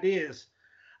out ideas.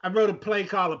 I wrote a play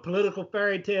called A Political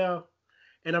Fairy Tale,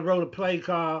 and I wrote a play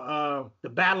called The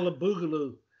Battle of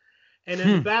Boogaloo. And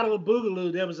in The Battle of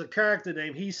Boogaloo, there was a character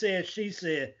named He Said, She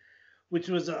Said, which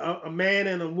was a man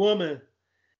and a woman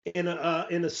in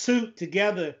a suit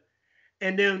together.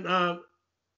 And then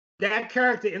that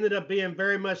character ended up being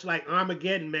very much like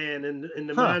Armageddon Man in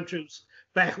the Mime Troupe's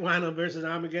Backwiner versus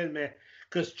Armageddon Man,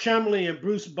 because Chumley and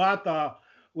Bruce Barthol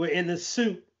were in the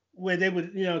suit where they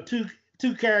would,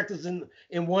 two characters in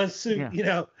one suit,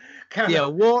 war,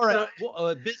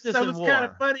 business so and war. So it's kind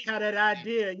of funny how that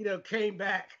idea, came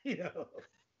back,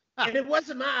 and it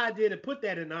wasn't my idea to put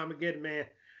that in Armageddon Man.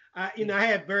 I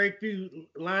had very few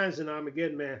lines in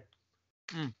Armageddon Man.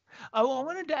 I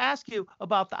wanted to ask you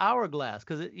about The Hourglass,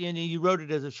 because you wrote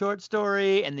it as a short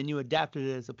story and then you adapted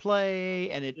it as a play,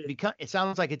 and it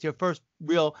sounds like it's your first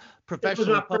real professional.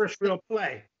 It was my first real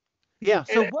play. Yeah.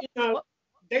 So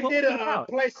they did a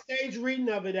play stage reading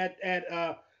of it at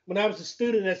when I was a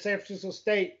student at San Francisco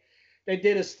State. They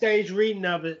did a stage reading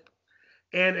of it,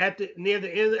 and near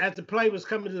the end, as the play was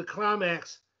coming to the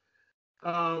climax,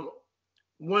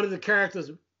 one of the characters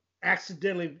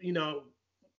accidentally,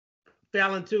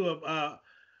 fell into a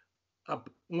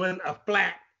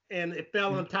flat, and it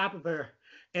fell on top of her,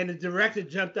 and the director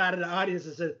jumped out of the audience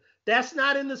and said, "That's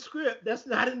not in the script. That's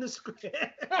not in the script."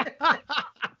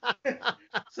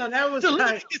 So that was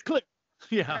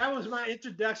that was my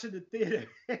introduction to theater.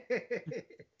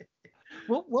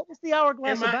 What was The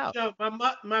Hourglass about?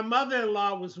 My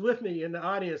mother-in-law was with me in the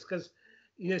audience because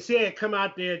she had come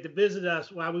out there to visit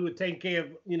us while we were taking care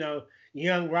of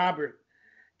young Robert,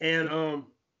 and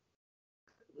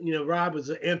Rob was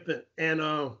an infant, and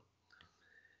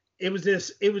it was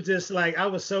just like I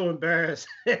was so embarrassed,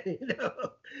 you know.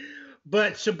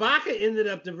 But Shabaka ended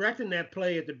up directing that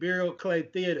play at the Burial Clay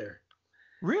Theater.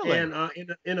 Really? And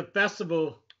in a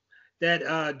festival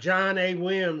that John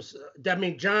Williams,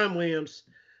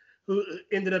 who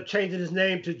ended up changing his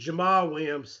name to Jamal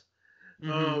Williams,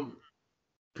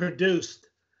 produced.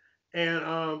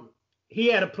 And he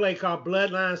had a play called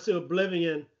Bloodlines to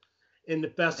Oblivion in the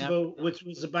festival, which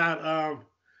was about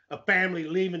a family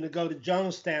leaving to go to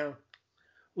Jonestown,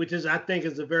 which I think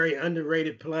is a very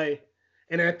underrated play.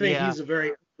 And I think he's a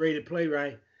very underrated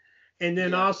playwright. And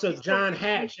then also John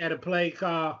Hatch had a play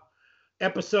called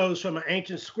Episodes from an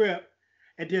Ancient Script.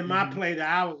 And then my play, The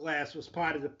Hourglass, was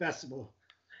part of the festival.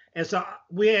 And so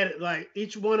we had, like,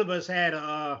 each one of us had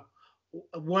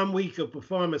 1 week of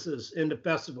performances in the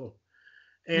festival.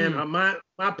 And my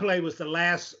play was the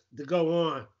last to go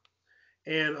on.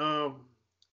 And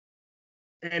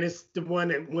it's the one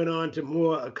that went on to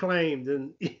more acclaim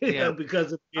than, you know,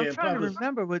 because of being I'm trying published. to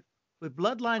remember with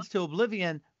Bloodlines to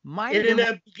Oblivion, it ended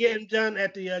up getting done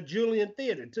at the Julian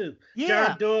Theater too. Yeah,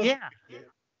 John Doyle. Yeah.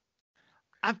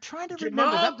 I'm trying to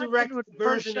remember. Jamal directed the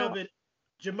version of it.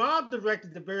 Jamal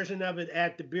directed the version of it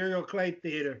at the Burial Clay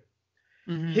Theater.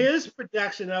 His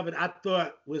production of it, I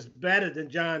thought, was better than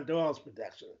John Doyle's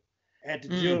production at the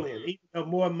Julian, even though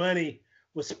more money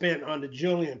was spent on the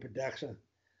Julian production.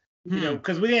 You know,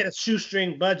 because we had a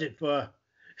shoestring budget for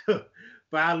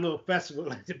our little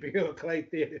festival at the Burial Clay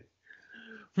Theater.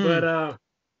 But I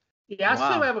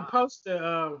still have a poster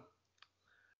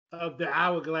of the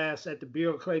Hourglass at the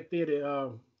Burial Clay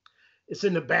Theater. It's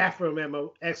in the bathroom at my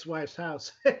ex-wife's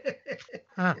house.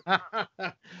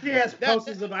 She has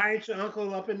posters of our ancient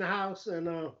uncle up in the house, and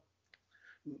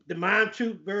the Mime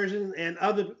Troupe version and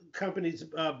other companies'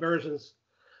 versions,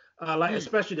 like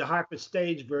especially the Hartford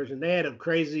Stage version. They had a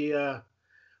crazy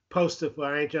poster for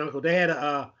our ancient uncle. They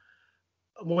had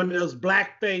one of those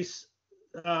blackface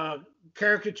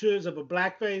caricatures of a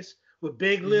blackface with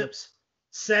big lips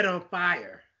set on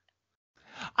fire.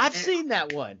 I've seen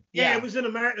that one. Yeah, it was in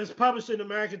America. It was published in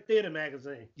American Theater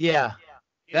Magazine. Yeah.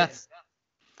 That's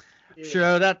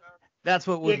sure that's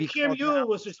what would be. Kim Ewell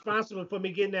was responsible for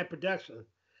me getting that production.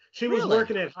 She was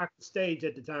working at Hartford Stage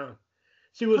at the time.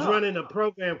 She was running a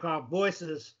program called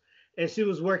Voices, and she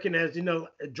was working as, you know,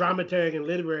 a dramaturg and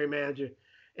literary manager.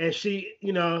 And she,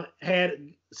 you know,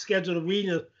 had scheduled a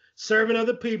reading of Servant of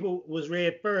the People was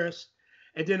read first,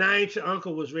 and then Our Ancient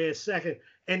Uncle was read second.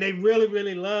 And they really,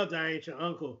 really loved Our Ancient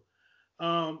Uncle.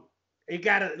 It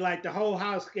got like the whole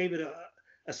house gave it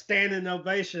a standing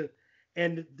ovation.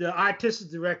 And the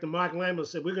artistic director, Mark Lamel,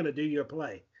 said, "We're going to do your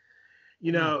play."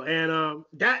 You know, and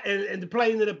the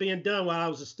play ended up being done while I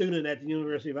was a student at the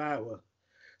University of Iowa.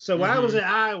 So when I was in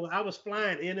Iowa, I was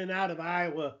flying in and out of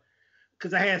Iowa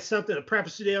because I had something. A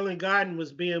Preface to the Alien Garden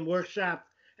was being workshopped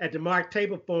at the Mark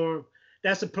Taper Forum.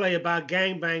 That's a play about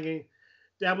gang banging.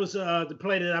 That was the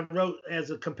play that I wrote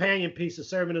as a companion piece of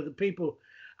Servant of the People.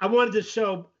 I wanted to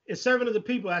show, in Servant of the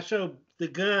People, I showed the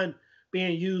gun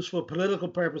being used for political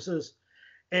purposes.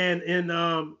 And in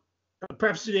A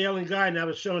Preface to the Alien Garden, I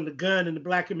was showing the gun in the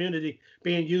Black community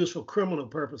being used for criminal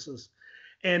purposes.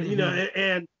 And, you know,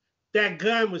 and that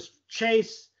gun was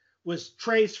traced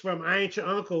from Our Ancient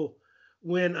Uncle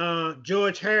when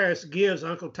George Harris gives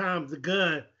Uncle Tom the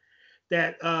gun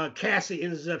that Cassie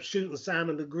ends up shooting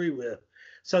Simon Legree with.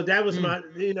 So that was my,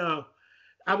 you know,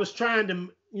 I was trying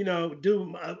to, you know,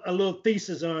 do a little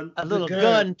thesis on a little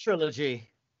gun trilogy.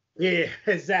 Yeah,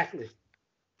 exactly.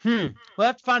 Well,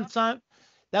 that's fun.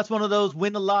 That's one of those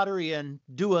win the lottery and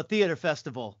do a theater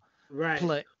festival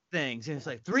things. And it's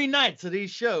like 3 nights of these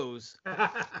shows.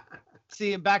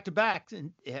 See them back to back.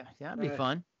 And yeah, that'd be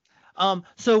fun.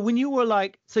 So when you were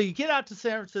like, so you get out to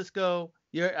San Francisco,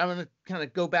 I'm going to kind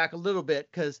of go back a little bit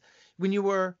because when you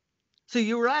were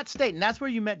at State, and that's where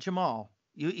you met Jamal.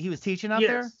 He was teaching out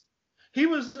there? He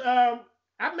was,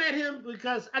 I met him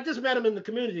because I just met him in the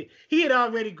community. He had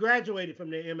already graduated from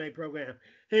the MA program.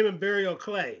 Him and Burial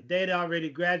Clay, they had already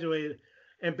graduated.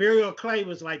 And Burial Clay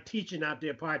was like teaching out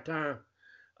there part-time,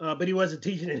 but he wasn't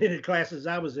teaching in any classes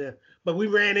I was in. But we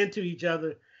ran into each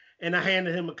other, and I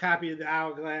handed him a copy of the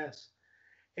Hourglass.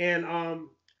 And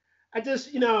I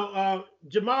just, you know,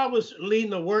 Jamal was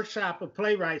leading a workshop of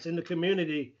playwrights in the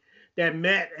community that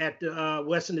met at the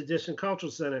Western Addition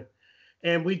Cultural Center.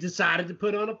 And we decided to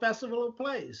put on a festival of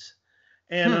plays.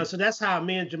 And so that's how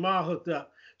me and Jamal hooked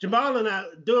up. Jamal and I,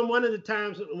 during one of the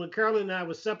times when Carolyn and I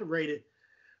were separated,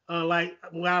 like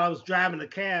while I was driving a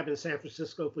cab in San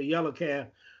Francisco for Yellow Cab,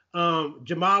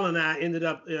 Jamal and I ended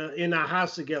up in our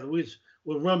house together. We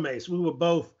were roommates. We were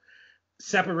both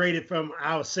separated from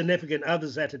our significant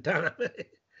others at the time.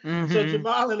 So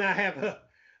Jamal and I have a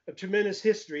tremendous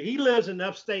history. He lives in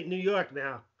upstate New York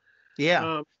now.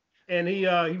 Yeah. And he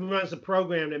runs a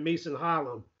program that meets in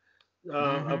Harlem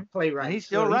of playwrights. And he's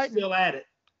still writing. He's still at it.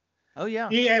 Oh, yeah.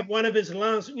 He had one of his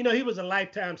lungs, he was a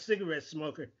lifetime cigarette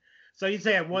smoker. So he's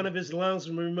had one of his lungs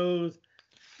removed,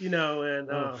 and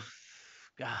God.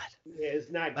 Yeah, it's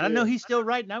not but good. I know he's still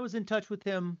writing. I was in touch with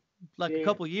him like a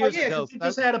couple years ago. He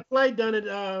just had a play done at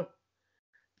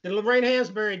the Lorraine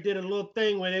Hansberry did a little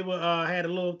thing where they had a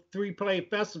little 3-play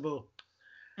festival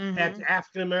at the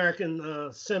African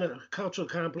American Center Cultural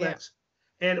Complex,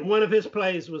 and one of his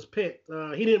plays was picked.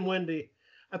 He didn't win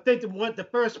I think the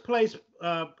first place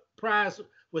prize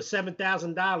was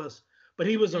 $7,000, but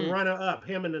he was a runner-up.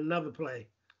 Him and another play.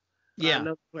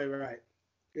 Another playwright.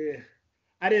 Yeah,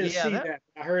 I didn't see that.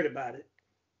 I heard about it.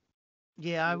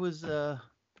 Yeah, I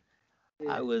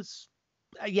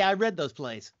read those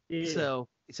plays. Yeah.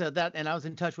 So that, and I was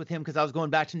in touch with him because I was going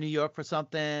back to New York for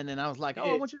something, and I was like,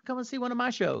 I want you to come and see one of my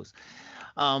shows.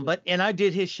 And I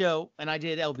did his show, and I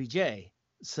did LBJ.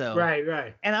 So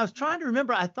right. And I was trying to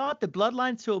remember. I thought the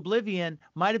Bloodlines to Oblivion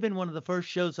might have been one of the first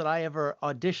shows that I ever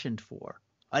auditioned for.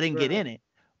 I didn't get in it,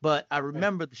 but I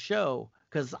remember the show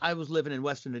because I was living in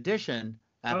Western Addition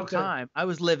at the time. I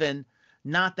was living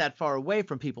not that far away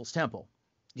from People's Temple,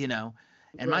 and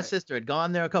my sister had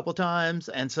gone there a couple times,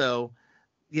 and so.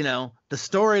 The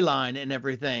storyline and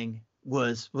everything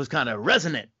was kind of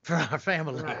resonant for our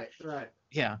family. Right.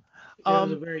 Yeah. It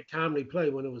was a very timely play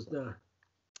when it was done.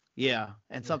 Yeah,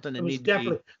 and something that it was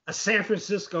definitely a San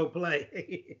Francisco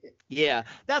play. Yeah,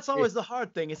 that's always the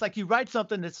hard thing. It's like you write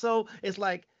something that's it's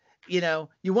like, you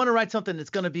want to write something that's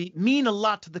going to mean a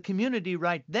lot to the community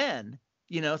right then.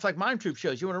 It's like Mime Troupe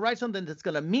shows. You want to write something that's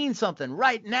going to mean something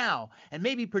right now and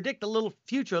maybe predict a little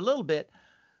future a little bit.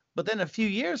 But then a few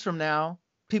years from now,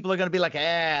 people are going to be like,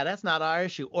 that's not our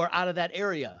issue, or out of that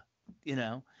area.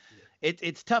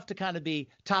 It's tough to kind of be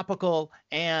topical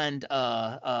and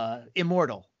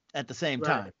immortal at the same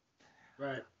time.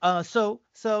 Right. So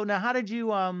now how did you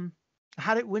when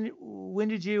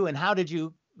did you and how did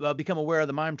you become aware of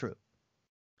the Mime Troupe?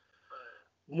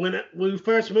 When we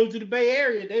first moved to the Bay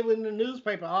Area, they were in the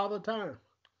newspaper all the time.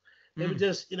 They were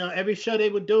just, every show they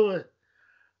were doing.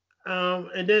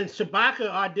 And then Shabaka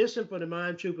auditioned for the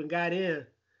Mime Troupe and got in.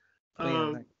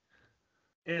 And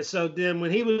so then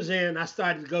when he was in, I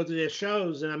started to go to their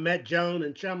shows, and I met Joan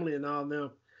and Chumley and all of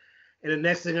them. And the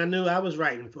next thing I knew, I was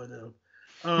writing for them.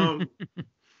 I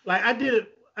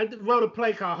wrote a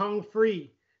play called Home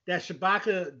Free that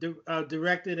Shabaka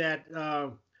directed at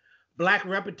Black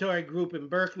Repertory Group in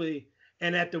Berkeley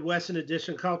and at the Western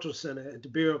Addition Cultural Center at the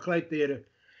Bureau of Clay Theater.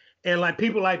 And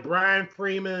people like Brian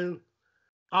Freeman,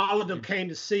 all of them came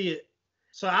to see it.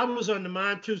 So I was on the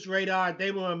Mime Troupe's radar.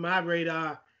 They were on my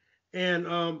radar. And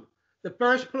the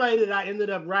first play that I ended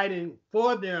up writing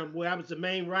for them, where I was the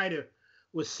main writer,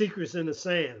 was Secrets in the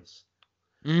Sands.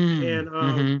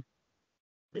 And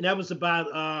that was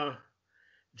about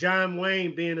John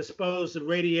Wayne being exposed to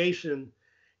radiation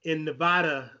in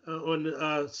Nevada on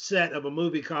the set of a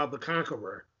movie called The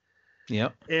Conqueror.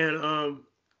 Yep. And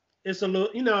it's a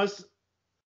little,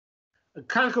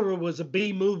 Conqueror was a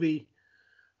B movie.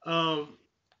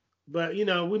 But,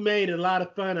 we made a lot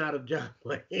of fun out of John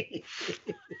Wayne.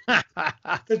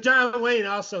 Because John Wayne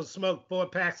also smoked 4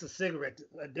 packs of cigarettes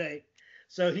a day.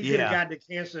 So he could have gotten the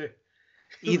cancer.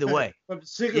 Either way. From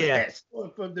cigarettes.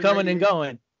 From the coming and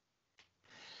going.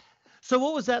 So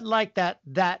what was that like, that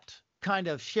kind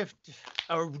of shift?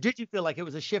 Or did you feel like it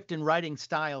was a shift in writing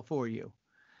style for you?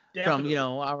 Definitely.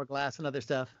 From, Hourglass and other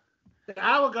stuff? The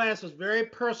Hourglass was very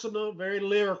personal, very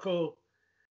lyrical.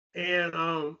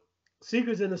 And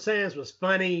Secrets in the Sands was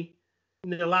funny.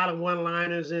 A lot of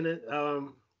one-liners in it.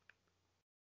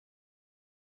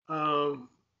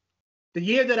 The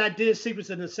year that I did Secrets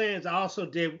in the Sands, I also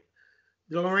did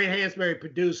the Lorraine Hansberry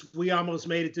produced We Almost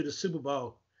Made It to the Super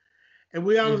Bowl. And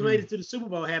We Almost Made It to the Super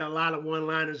Bowl had a lot of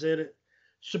one-liners in it.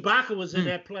 Shabaka was in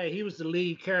that play. He was the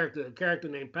lead character, a character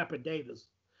named Pepper Davis,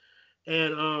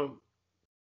 and a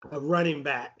running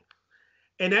back.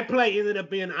 And that play ended up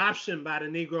being optioned by the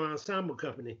Negro Ensemble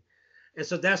Company. And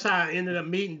so that's how I ended up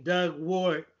meeting Doug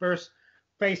Ward first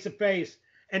face to face.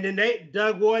 And then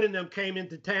Doug Ward and them came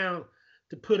into town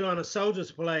to put on a Soldiers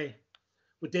play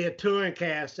with their touring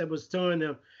cast that was touring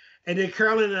them. And then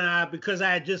Curlin and I, because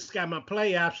I had just got my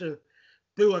play option,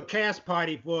 threw a cast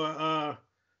party for a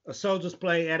Soldiers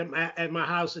play at my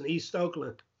house in East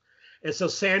Oakland. And so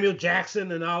Samuel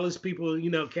Jackson and all these people,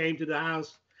 came to the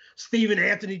house. Stephen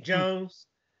Anthony Jones.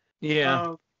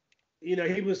 Yeah.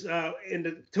 He was in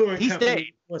the touring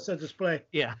company for Soldiers play.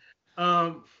 Yeah.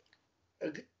 A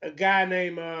guy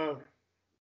named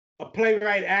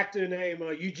playwright actor named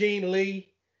Eugene Lee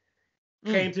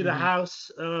came to the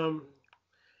house.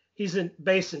 He's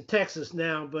based in Texas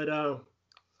now, but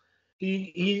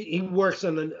he works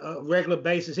on a regular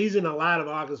basis. He's in a lot of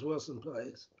August Wilson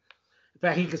plays. In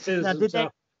fact, he considers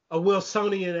himself a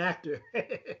Wilsonian actor.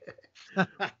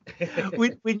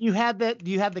 When you had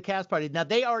the cast party, now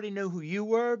they already knew who you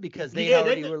were because they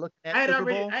already were looking at Super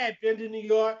Bowl? I had been to New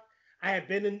York. I had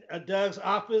been in Doug's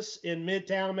office in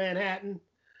Midtown Manhattan.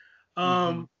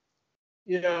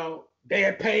 You know, they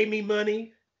had paid me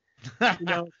money, you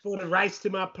know, for the rights to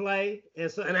my play,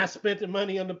 and I spent the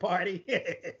money on the party.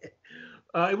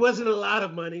 It wasn't a lot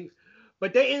of money,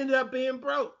 but they ended up being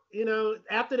broke. You know,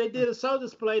 after they did a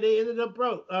Soldiers play, they ended up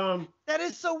broke. That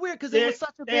is so weird because it was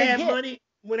such a big hit. They had money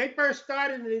when they first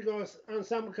started. The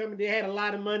Ensemble Company, they had a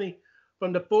lot of money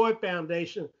from the Ford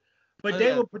Foundation, but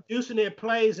they were producing their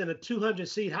plays in a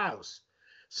 200-seat house,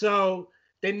 so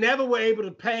they never were able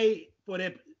to pay for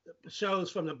their shows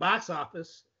from the box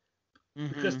office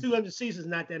because 200 seats is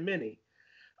not that many.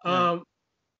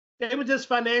 They were just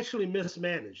financially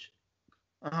mismanaged.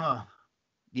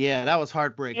 Yeah, that was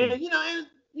heartbreaking. And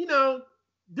you know,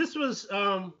 this was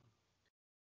the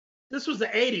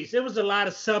 80s. There was a lot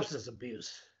of substance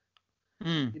abuse.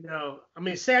 You know, I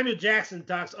mean, Samuel Jackson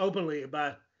talks openly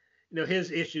about, you know, his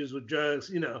issues with drugs,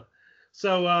 you know.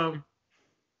 So,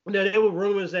 you know, there were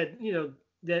rumors that, you know,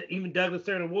 that even Douglas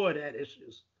Turner Ward had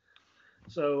issues.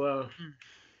 So,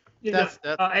 you know,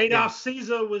 Adolph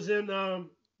Caesar was in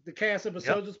the cast of a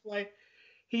Soldier's play.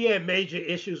 He had major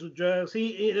issues with drugs.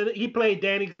 He played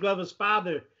Danny Glover's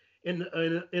father in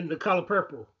The Color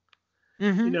Purple.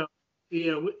 You know,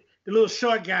 the little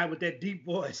short guy with that deep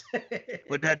voice.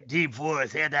 With that deep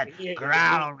voice, he had that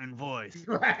growling voice.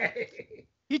 Right.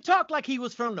 He talked like he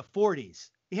was from the 40s.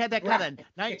 He had that kind of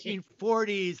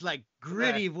 1940s, like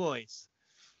gritty voice.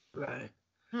 Right.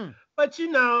 But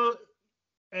you know,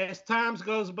 as times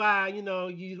goes by, you know,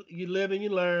 you live and you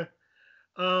learn.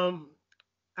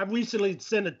 I recently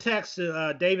sent a text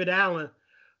to David Allen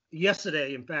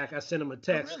yesterday. In fact, I sent him a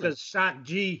text because Shock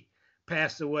G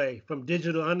passed away from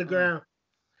Digital Underground.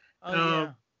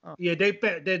 The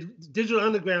Digital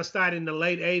Underground started in the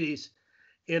late 80s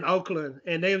in Oakland,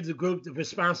 and they were the group that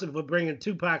responsible for bringing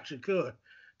Tupac Shakur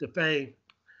to fame.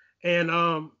 And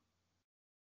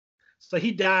so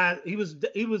he died. He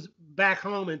was back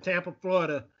home in Tampa,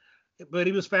 Florida, but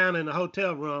he was found in a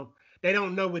hotel room. They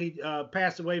don't know what he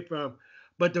passed away from,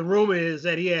 but the rumor is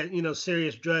that he had, you know,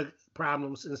 serious drug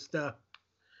problems and stuff.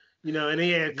 You know, and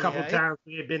he had a couple times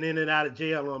he had been in and out of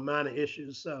jail on minor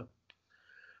issues. So,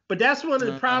 but that's one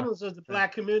of the problems of the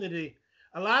Black community.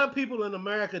 A lot of people in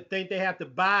America think they have to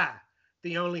buy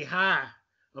the only high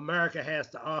America has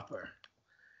to offer.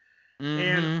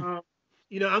 And,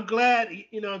 you know, I'm glad,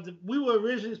 you know, we were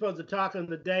originally supposed to talk on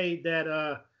the day that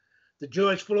the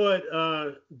George Floyd,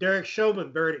 Derek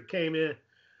Chauvin verdict came in,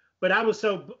 but I was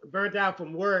so burnt out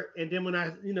from work. And then when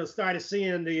I, you know, started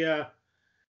seeing the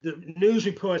news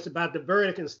reports about the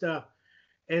verdict and stuff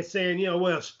and saying, you know,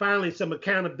 well, finally some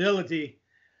accountability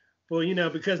for, you know,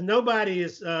 because nobody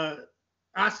is,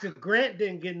 Oscar Grant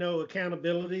didn't get no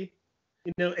accountability.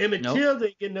 You know, Emmett Till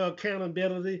didn't get no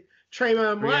accountability.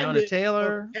 Trayvon Martin didn't get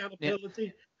no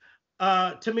accountability.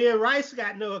 Tamir Rice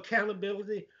got no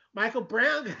accountability. Michael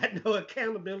Brown got no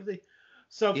accountability.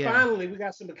 So finally we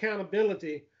got some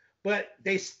accountability, but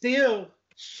they still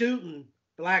shooting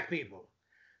Black people.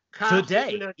 Cops,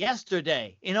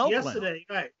 yesterday in Oakland. Yesterday,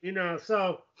 right. You know,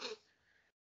 so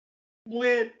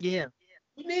when we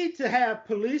need to have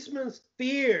policemen's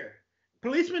fear.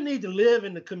 Policemen need to live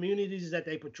in the communities that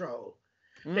they patrol.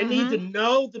 They need to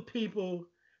know the people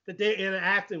that they're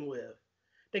interacting with.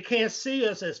 They can't see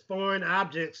us as foreign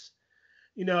objects,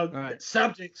 you know,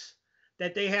 subjects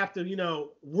that they have to, you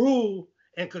know, rule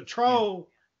and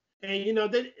control. And, you know,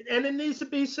 and it needs to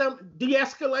be some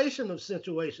de-escalation of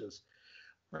situations.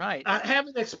 Right.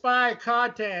 Having expired car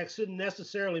tags shouldn't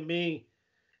necessarily mean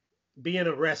being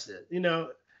arrested, you know.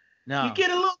 No. You get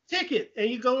a little ticket and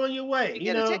you go on your way. You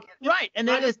get a ticket. Right. And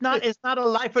then it's not a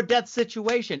life or death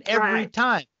situation every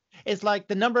time. It's like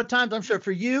the number of times, I'm sure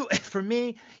for you, for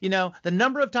me, you know, the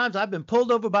number of times I've been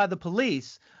pulled over by the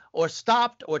police or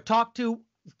stopped or talked to.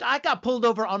 I got pulled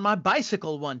over on my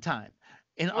bicycle one time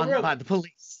by the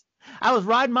police. I was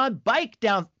riding my bike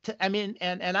down and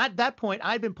at that point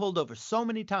I'd been pulled over so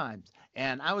many times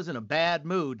and I was in a bad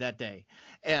mood that day.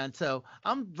 And so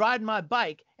I'm riding my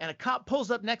bike and a cop pulls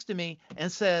up next to me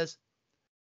and says,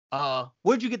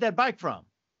 where'd you get that bike from?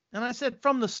 And I said,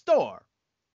 from the store.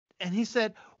 And he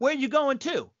said, where are you going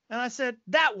to? And I said,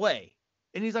 that way.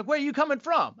 And he's like, where are you coming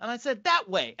from? And I said, that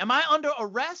way. Am I under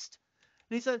arrest?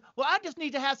 And he said, well, I just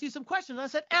need to ask you some questions. And I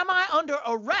said, am I under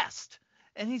arrest?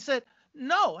 And he said,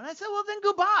 no. And I said, well, then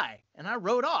goodbye. And I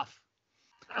rode off.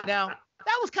 Now,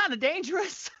 that was kind of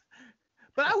dangerous,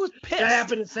 but I was pissed. That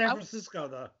happened in San Francisco,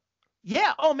 though.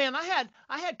 Yeah. Oh, man, I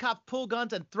had cops pull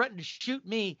guns and threaten to shoot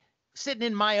me sitting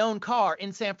in my own car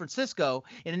in San Francisco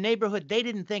in a neighborhood they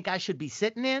didn't think I should be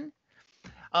sitting in.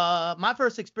 My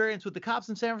first experience with the cops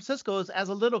in San Francisco is as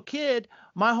a little kid,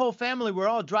 my whole family were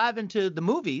all driving to the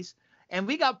movies and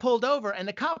we got pulled over, and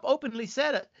the cop openly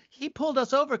said it. He pulled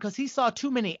us over because he saw too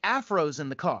many afros in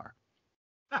the car.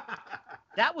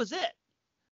 That was it.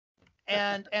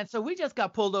 And so we just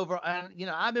got pulled over, and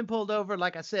I've been pulled over,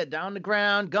 like I said, down the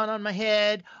ground, gun on my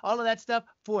head, all of that stuff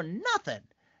for nothing.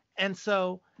 And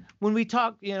so when we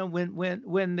talk,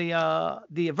 when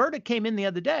the verdict came in the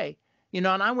other day, and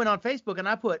I went on Facebook and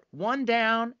I put one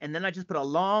down, and then I just put a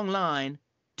long line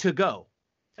to go.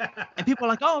 And people are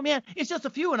like, oh man, it's just a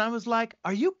few. And I was like,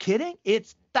 are you kidding?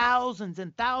 It's thousands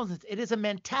and thousands. It is a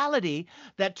mentality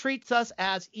that treats us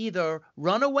as either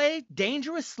runaway,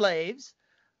 dangerous slaves,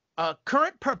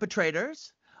 current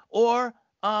perpetrators, or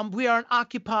we are an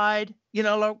occupied,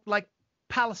 like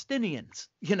Palestinians,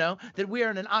 that we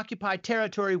are in an occupied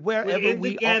territory wherever we're in we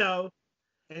the ghetto,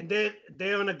 and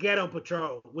they're on a ghetto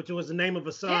patrol, which was the name of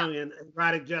a song in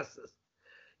Erotic Justice.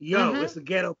 Yo, it's the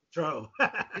Ghetto Patrol.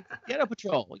 It's Ghetto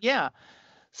Patrol, yeah.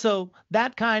 So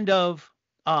that kind of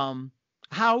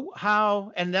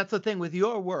how, and that's the thing with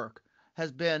your work,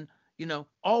 has been,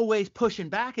 always pushing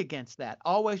back against that,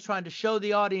 always trying to show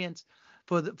the audience,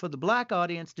 for the Black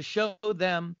audience, to show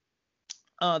them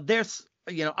there's,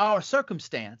 our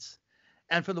circumstance,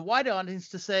 and for the white audience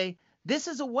to say, this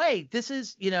is a way, this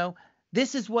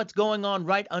is what's going on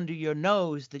right under your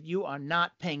nose that you are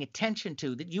not paying attention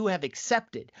to, that you have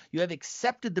accepted. You have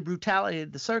accepted the brutality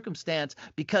of the circumstance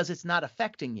because it's not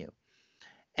affecting you.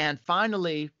 And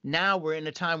finally, now we're in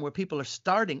a time where people are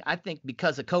starting, I think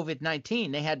because of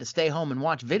COVID-19, they had to stay home and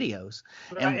watch videos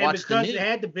and watch the news. Because they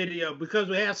had the video, because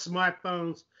we have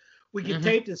smartphones, we can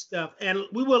tape this stuff. And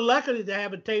we were lucky to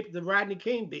have a tape the Rodney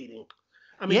King beating.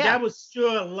 I mean, that was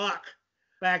sure luck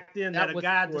back then that a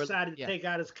guy decided to take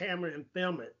out his camera and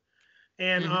film it.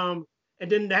 And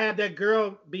then to have that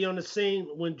girl be on the scene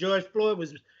when George Floyd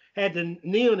had the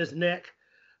knee on his neck,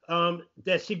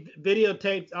 that she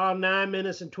videotaped all 9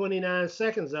 minutes and 29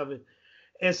 seconds of it.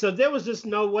 And so there was just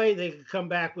no way they could come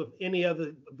back with any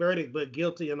other verdict but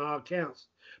guilty on all counts,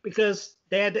 because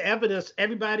they had the evidence.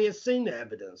 Everybody has seen the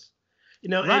evidence,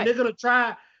 and they're going to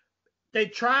try. They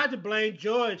tried to blame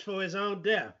George for his own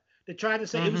death. They tried to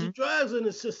say it was the drugs in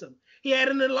the system. He had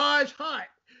an enlarged heart.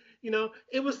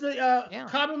 It was the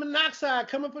carbon monoxide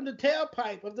coming from the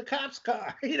tailpipe of the cop's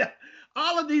car.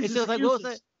 All of these excuses. Like, what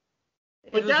was it?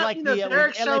 But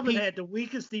Derek Chauvin had the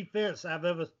weakest defense I've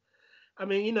ever. I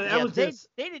mean, that was they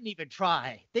didn't even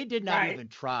try. They did not even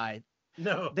try.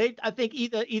 No. I think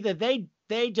either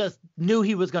they just knew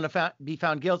he was going to be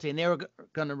found guilty, and they were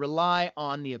going to rely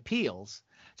on the appeals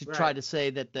to try to say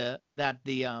that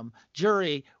the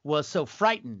jury was so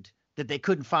frightened that they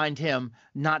couldn't find him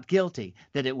not guilty,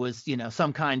 that it was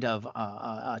some kind of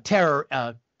terror,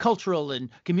 cultural and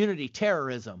community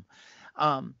terrorism.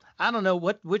 I don't know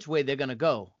which way they're going to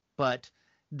go, but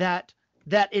that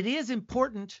it is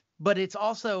important, but it's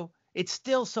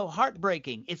still so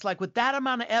heartbreaking. It's like with that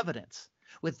amount of evidence,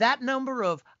 with that number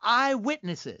of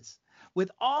eyewitnesses, with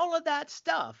all of that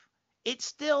stuff, it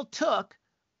still took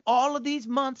all of these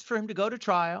months for him to go to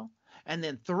trial, and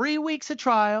then 3 weeks of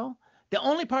trial. The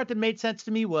only part that made sense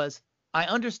to me was I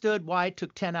understood why it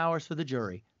took 10 hours for the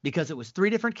jury, because it was 3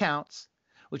 different counts,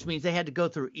 which means they had to go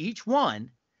through each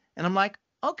one. And I'm like,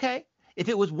 okay, if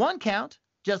it was one count,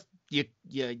 just you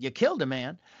killed a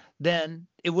man, then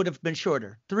it would have been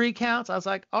shorter. 3 counts, I was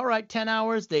like, all right, 10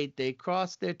 hours. They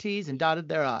crossed their T's and dotted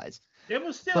their I's. It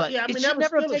was still, that was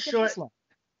still short.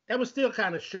 That was still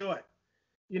kind of short,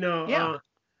 Yeah.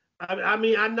 I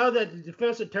mean, I know that the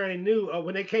defense attorney knew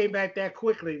when they came back that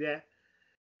quickly that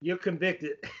you're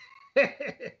convicted.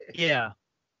 Yeah.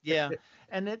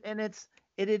 And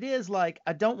it is like,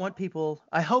 I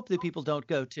hope that people don't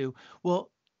go to,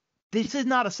 well, this is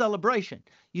not a celebration.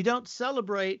 You don't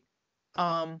celebrate,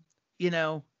 the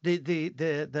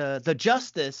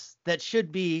justice that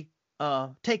should be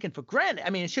taken for granted.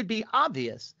 I mean, it should be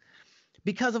obvious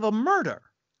because of a murder.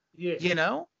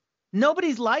 Yeah.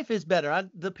 Nobody's life is better.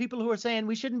 The people who are saying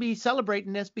we shouldn't be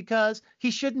celebrating this because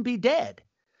he shouldn't be dead.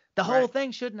 The whole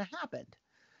thing shouldn't have happened.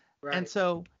 Right. And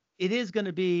so it is going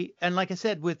to be, and like I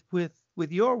said, with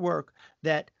your work,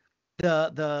 that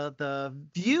the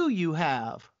view you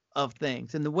have of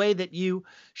things and the way that you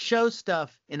show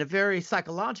stuff in a very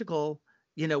psychological,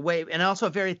 way, and also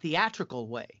a very theatrical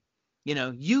way,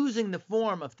 using the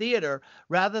form of theater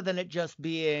rather than it just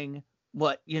being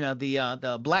what,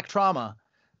 the black trauma,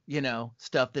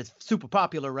 stuff that's super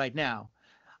popular right now.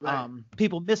 Right.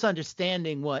 People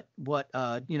misunderstanding what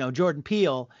Jordan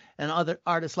Peele and other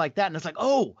artists like that. And it's like,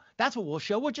 oh, that's what we'll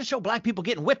show. We'll just show black people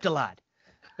getting whipped a lot.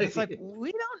 It's like,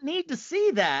 we don't need to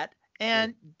see that.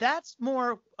 And that's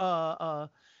more,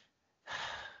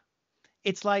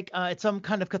 it's like it's some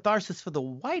kind of catharsis for the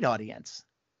white audience,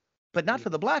 but not for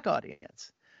the black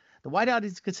audience. The white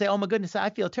audience could say, oh my goodness,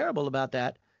 I feel terrible about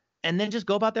that. And then just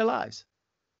go about their lives.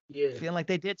 Yeah. Feeling like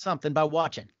they did something by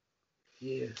watching.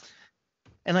 Yeah.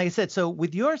 And like I said, so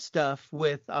with your stuff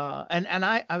with, and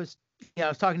I was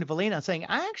talking to Valina saying,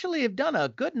 I actually have done a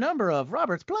good number of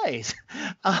Robert's plays,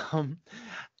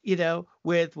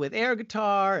 with air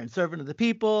guitar and Servant of the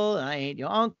People, and I Ain't Your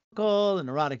Uncle and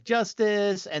Erotic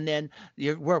Justice. And then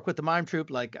you work with the mime troupe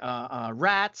like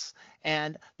Rats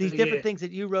and these different things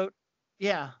that you wrote.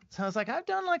 Yeah. So I was like, I've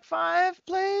done like 5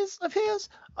 plays of his.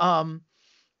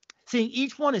 Seeing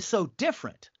each one is so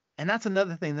different. And that's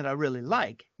another thing that I really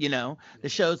like, the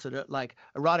shows that are like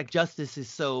Erotic Justice is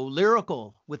so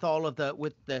lyrical with all of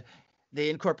the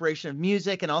incorporation of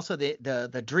music and also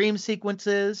the dream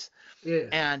sequences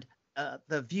and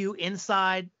the view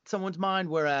inside someone's mind,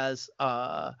 whereas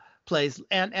plays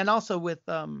and also with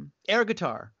air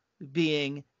guitar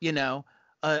being,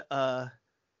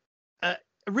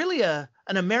 really an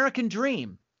American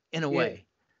dream in a way,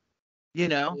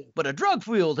 but a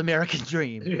drug-fueled American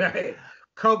dream. Right.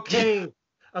 Cocaine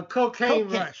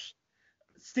rush.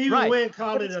 Stephen Wynn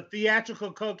called it a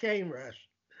theatrical cocaine rush.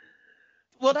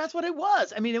 Well, that's what it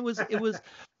was. I mean, it was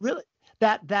really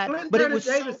that. Clinton but Curtis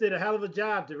Davis did a hell of a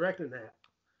job directing that.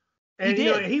 And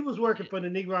he was working for the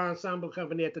Negro Ensemble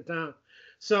Company at the time.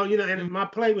 So and my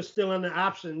play was still under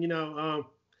option. That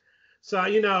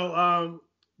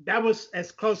was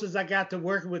as close as I got to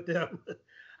working with them.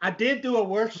 I did do a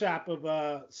workshop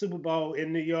of Super Bowl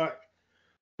in New York.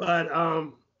 But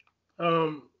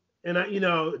and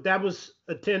that was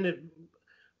attended,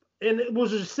 and it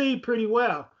was received pretty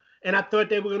well. And I thought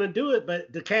they were going to do it,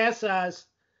 but the cast size,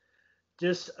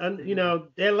 just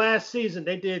their last season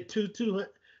they did two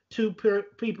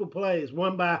people plays,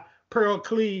 one by Pearl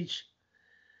Cleage,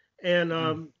 and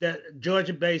that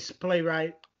Georgia-based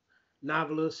playwright,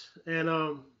 novelist, and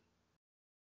I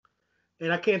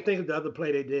can't think of the other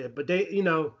play they did, but they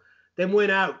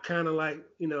went out kind of like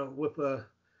with a.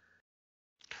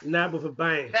 Not with a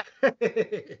bang.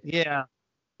 Yeah.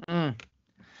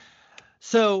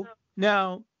 So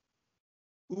now,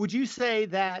 would you say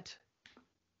that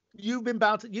you've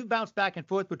bounced back and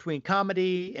forth between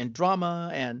comedy and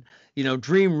drama and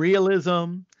dream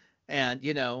realism and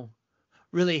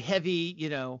really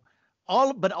heavy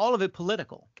all of it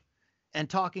political and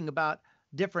talking about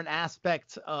different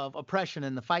aspects of oppression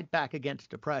and the fight back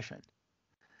against oppression?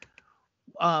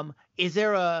 Is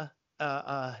there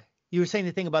you were saying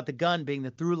the thing about the gun being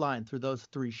the through line through those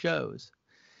 3 shows.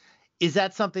 Is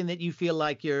that something that you feel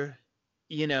like you're,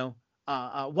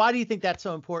 why do you think that's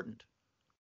so important?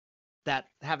 That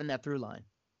having that through line?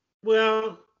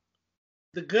 Well,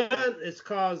 the gun has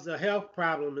caused a health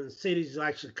problem in cities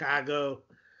like Chicago,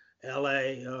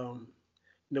 LA,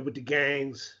 with the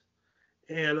gangs.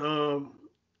 And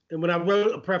when I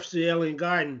wrote A Preface to the Alien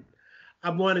Garden,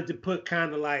 I wanted to put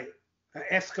kind of like an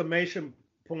exclamation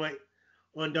point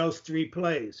on those 3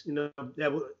 plays,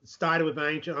 that started with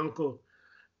I Ain't Your Uncle,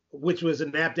 which was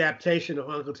an adaptation of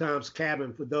Uncle Tom's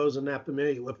Cabin for those who are not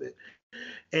familiar with it,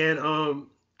 and all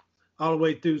the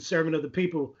way through Servant of the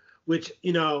People, which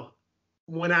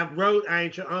when I wrote I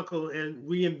Ain't Your Uncle and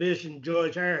re-envisioned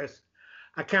George Harris,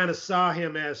 I kind of saw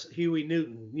him as Huey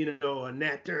Newton, or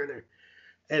Nat Turner,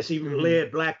 as he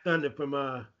led Black Thunder from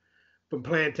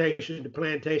plantation to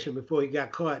plantation before he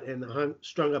got caught and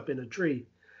strung up in a tree.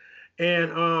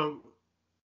 And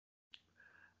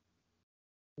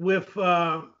with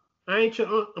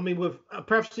with A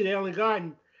Preface to the Alien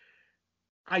Garden,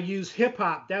 I use hip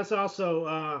hop. That's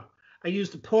also I use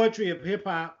the poetry of hip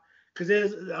hop because there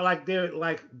are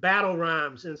like battle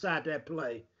rhymes inside that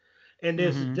play, and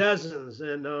there's dozens,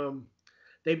 and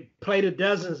they play the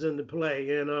dozens in the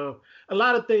play, and a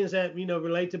lot of things that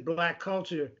relate to Black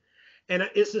culture, and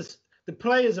the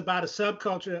play is about a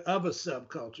subculture of a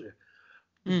subculture.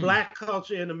 Black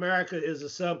culture in America is a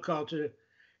subculture.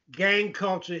 Gang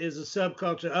culture is a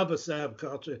subculture of a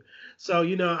subculture. So,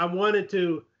 I wanted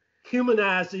to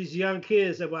humanize these young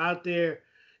kids that were out there.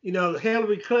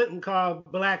 Hillary Clinton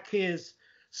called Black kids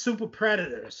super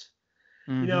predators.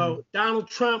 Donald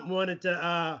Trump wanted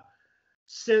to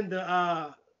send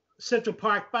the Central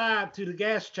Park 5 to the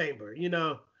gas chamber.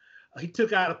 He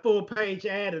took out a full-page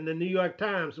ad in the New York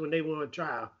Times when they were on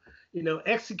trial.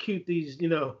 Execute these,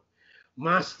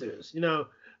 monsters.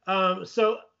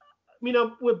 So,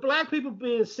 with Black people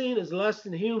being seen as less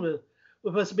than human,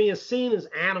 with us being seen as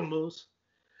animals,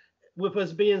 with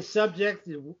us being subject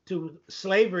to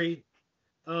slavery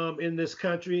in this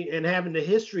country and having the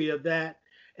history of that,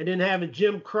 and then having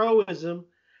Jim Crowism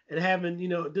and having,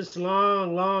 this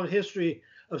long, long history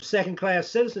of second-class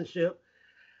citizenship,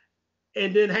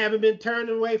 and then having been turned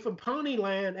away from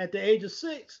Ponyland at the age of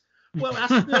 6, well, I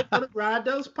still want to ride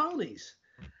those ponies.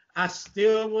 I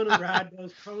still want to ride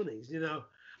those ponies,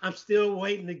 I'm still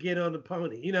waiting to get on the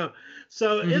pony,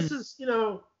 So this is,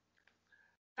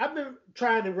 I've been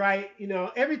trying to write,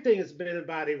 everything has been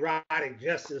about erotic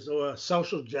justice or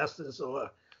social justice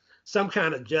or some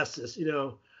kind of justice,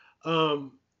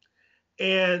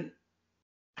 and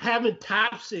having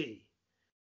Topsy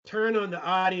turn on the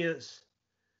audience,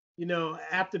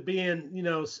 after being,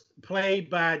 played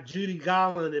by Judy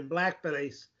Garland in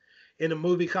blackface in a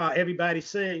movie called Everybody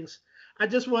Sings. I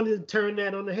just wanted to turn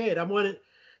that on the head. I wanted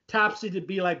Topsy to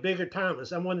be like Bigger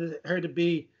Thomas. I wanted her to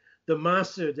be the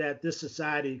monster that this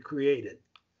society created.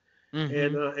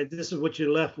 And this is what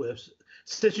you're left with.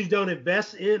 Since you don't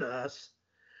invest in us,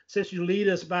 since you lead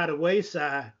us by the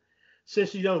wayside,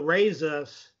 since you don't raise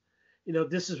us,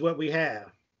 this is what we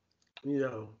have.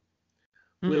 We're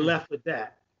left with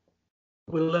that.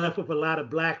 We're left with a lot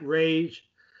of Black rage,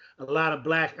 a lot of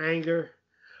Black anger.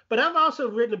 But I've also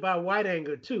written about white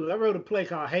anger too. I wrote a play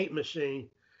called Hate Machine,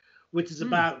 which is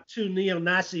about 2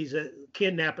 neo-Nazis that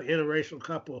kidnap an interracial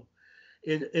couple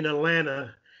in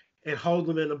Atlanta and hold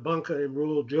them in a bunker in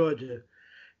rural Georgia.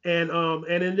 And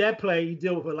in that play, you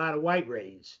deal with a lot of white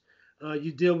rage.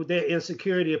 You deal with their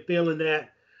insecurity of feeling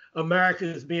that America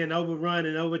is being overrun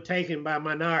and overtaken by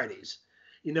minorities,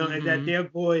 and that their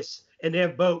voice and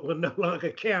their vote will no longer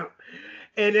count.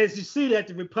 And as you see that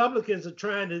the Republicans are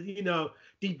trying to,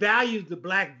 devalue the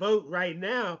Black vote right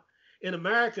now in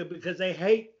America because they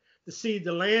hate to see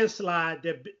the landslide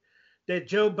that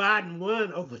Joe Biden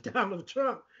won over Donald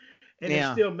Trump. And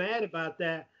they're still mad about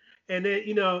that. And then,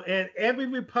 and every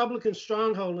Republican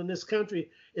stronghold in this country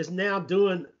is now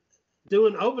doing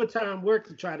overtime work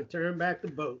to try to turn back the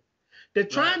vote. They're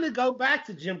trying to go back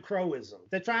to Jim Crowism.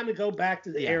 They're trying to go back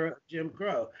to the era of Jim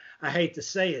Crow. I hate to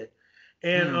say it.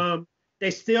 And they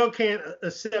still can't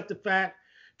accept the fact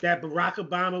that Barack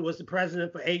Obama was the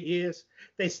president for 8 years.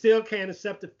 They still can't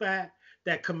accept the fact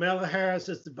that Kamala Harris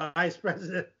is the vice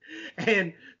president,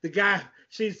 and the guy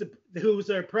who's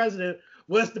their president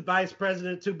was the vice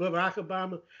president to Barack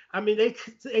Obama. I mean,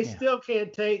 they still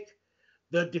can't take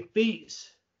the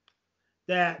defeats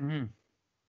that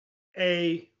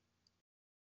a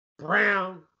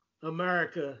brown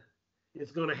America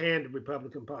is going to hand the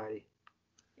Republican Party.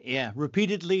 Yeah,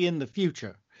 repeatedly in the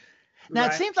future. Now,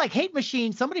 it seems like Hate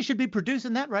Machine, somebody should be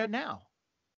producing that right now.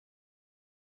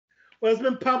 Well, it's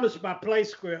been published by Play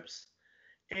Scripts.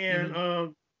 And,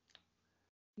 a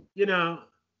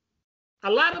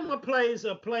lot of my plays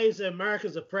are plays that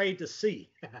America's afraid to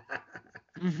see,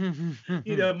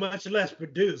 much less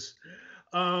produce,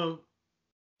 because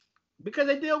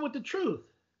they deal with the truth.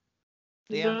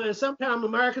 And sometimes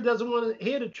America doesn't want to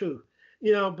hear the truth.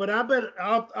 But I've been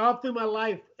all through my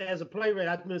life as a playwright,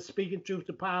 I've been speaking truth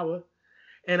to power.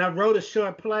 And I wrote a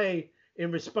short play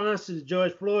in response to the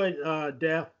George Floyd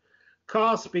death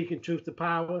called Speaking Truth to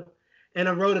Power. And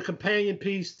I wrote a companion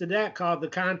piece to that called The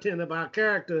Content of Our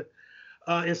Character,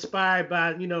 inspired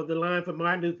by, the line from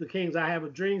Martin Luther King's I Have a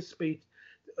Dream speech,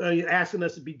 asking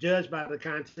us to be judged by the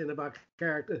content of our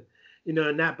character,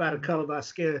 and not by the color of our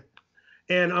skin.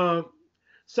 And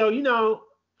so,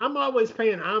 I'm always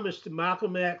paying homage to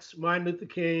Malcolm X, Martin Luther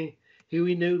King,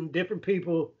 Huey Newton, different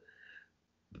people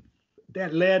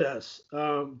that led us,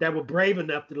 that were brave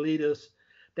enough to lead us,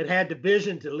 that had the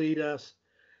vision to lead us,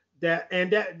 that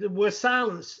were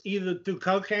silenced either through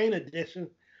cocaine addiction,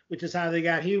 which is how they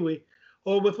got Huey,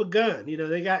 or with a gun.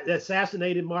 They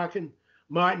assassinated Martin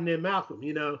and Malcolm.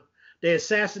 They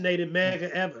assassinated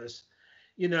Medgar Evers.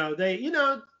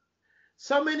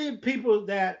 So many people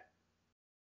that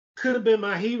could have been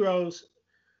my heroes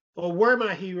or were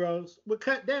my heroes were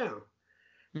cut down.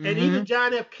 And even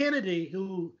John F. Kennedy,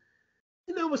 who,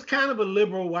 was kind of a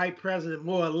liberal white president,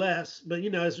 more or less, but,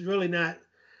 it's really not,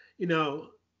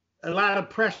 a lot of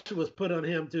pressure was put on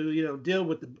him to, deal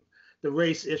with the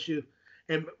race issue.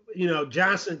 And,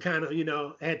 Johnson kind of,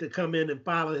 had to come in and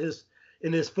follow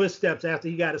in his footsteps after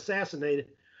he got assassinated.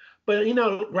 But,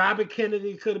 Robert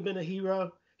Kennedy could have been a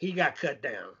hero. He got cut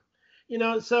down.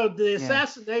 So the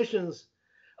assassinations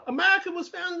America was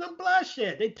founded on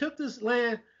bloodshed. They took this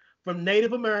land from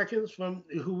Native Americans, from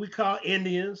who we call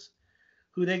Indians,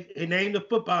 who they named the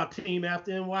football team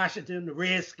after in Washington, the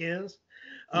Redskins.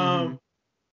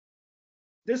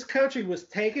 This country was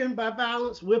taken by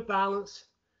violence, with violence.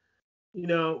 You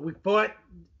know, we fought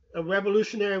a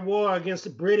revolutionary war against the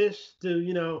British to,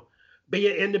 you know, be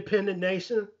an independent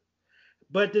nation.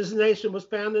 But this nation was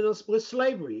founded with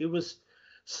slavery. It was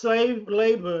slave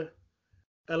labor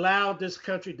allowed this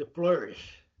country to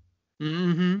flourish.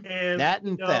 And that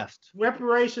and theft.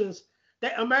 Reparations,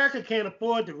 that America can't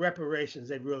afford the reparations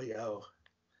they really owe.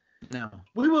 No.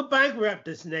 We will bankrupt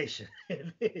this nation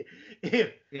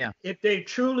if they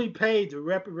truly paid the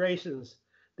reparations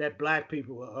that Black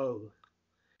people were owed.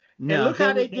 No, and look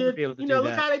how they did,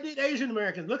 look how they did Asian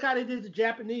Americans. Look how they did the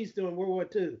Japanese during World War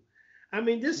II. I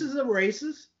mean, this is a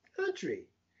racist country.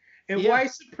 And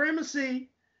white supremacy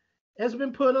has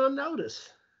been put on notice.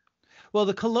 Well,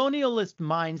 the colonialist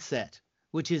mindset,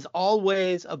 which is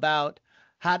always about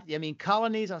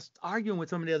colonies. I was arguing with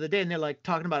somebody the other day, and they're like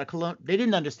talking about they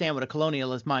didn't understand what a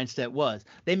colonialist mindset was.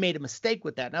 They made a mistake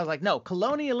with that. And I was like, no,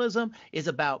 colonialism is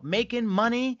about making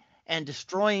money and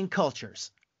destroying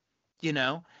cultures. You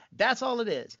know, that's all it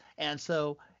is. And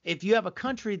so if you have a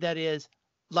country that is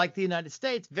like the United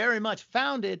States, very much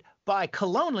founded by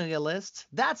colonialists,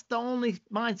 that's the only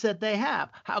mindset they have.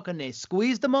 How can they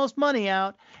squeeze the most money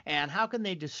out, and how can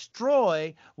they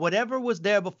destroy whatever was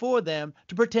there before them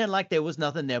to pretend like there was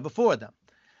nothing there before them?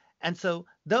 And so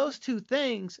those two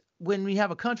things, when we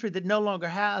have a country that no longer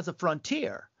has a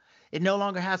frontier, it no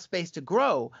longer has space to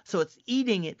grow, so it's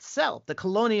eating itself. The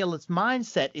colonialist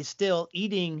mindset is still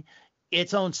eating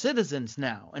its own citizens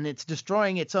now, and it's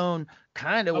destroying its own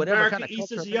kind of whatever America kind of eats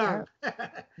culture. Us young.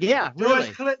 Yeah, George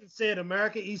really. Clinton said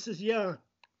America eats us young.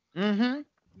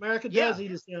 America does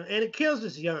eat us young, and it kills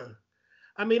us young.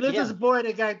 I mean, look at this boy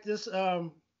that got this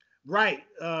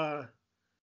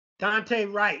Dante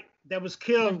Wright, that was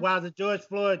killed while the George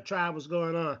Floyd trial was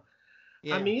going on.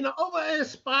 I mean,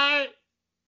 over-inspired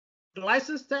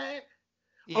license tag,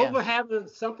 over having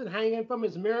something hanging from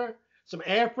his mirror, some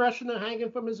air freshener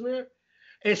hanging from his mirror.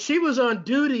 And she was on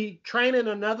duty training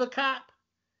another cop.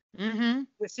 With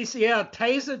CCL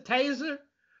taser,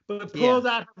 but pulled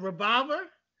out her revolver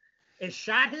and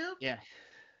shot him. Yeah.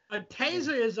 A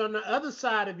taser is on the other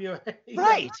side of your hand.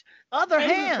 Right. Other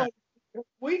hand.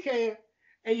 Weak hand.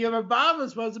 And your revolver is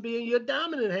supposed to be in your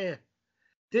dominant hand.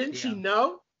 Didn't she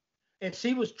know? And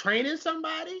she was training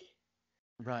somebody?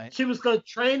 Right. She was going to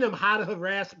train them how to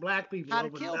harass Black people. How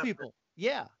to kill people.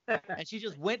 Yeah. And she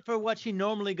just went for what she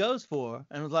normally goes for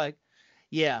and was like,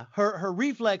 her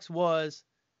reflex was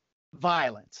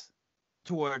violence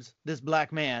towards this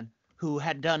Black man who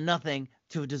had done nothing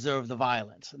to deserve the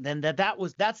violence. And then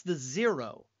that's the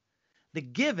zero. The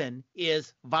given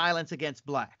is violence against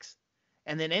Blacks.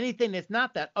 And then anything that's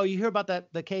not that, you hear about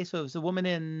the case of a woman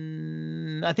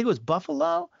in, I think it was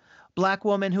Buffalo, Black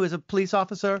woman who is a police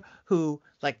officer who,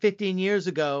 like 15 years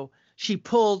ago, she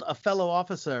pulled a fellow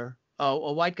officer,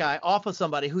 a white guy, off of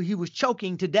somebody who he was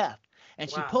choking to death. And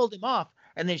she pulled him off,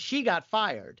 and then she got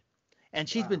fired. And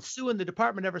she's been suing the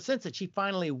department ever since, and she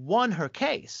finally won her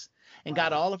case and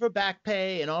got all of her back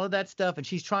pay and all of that stuff. And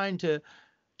she's trying to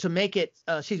make it,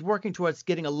 she's working towards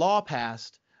getting a law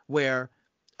passed where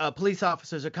police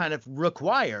officers are kind of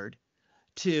required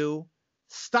to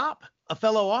stop a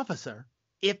fellow officer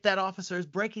if that officer is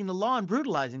breaking the law and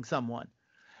brutalizing someone.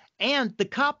 And the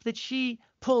cop that she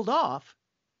pulled off,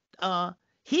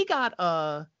 he got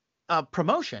a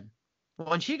promotion.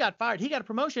 When she got fired, he got a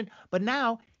promotion, but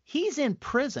now he's in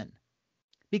prison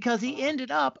because he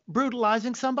ended up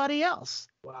brutalizing somebody else.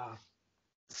 Wow.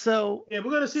 So we're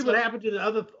going to see what happened to the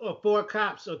other 4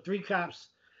 cops or 3 cops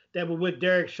that were with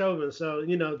Derek Chauvin. So,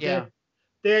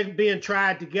 they're being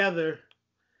tried together.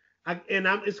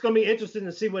 It's going to be interesting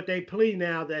to see what they plead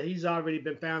now that he's already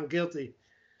been found guilty.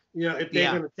 If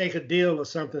they're going to take a deal or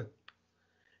something.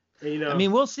 And, I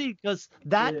mean, we'll see, because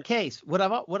that case, what I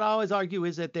always argue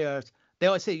is that they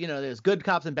always say, there's good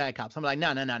cops and bad cops. I'm like,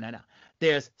 no.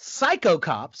 There's psycho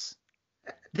cops.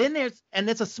 Then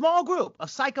it's a small group of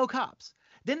psycho cops.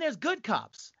 Then there's good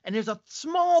cops, and there's a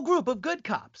small group of good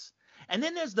cops. And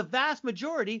then there's the vast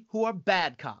majority who are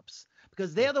bad cops,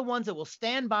 because they're the ones that will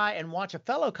stand by and watch a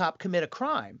fellow cop commit a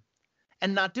crime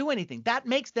and not do anything. That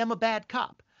makes them a bad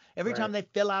cop. Every time they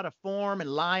fill out a form and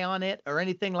lie on it or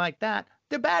anything like that,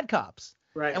 they're bad cops.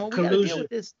 Right. And when we got to deal with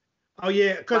this. Oh,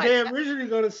 yeah, because they're originally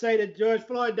going to say that George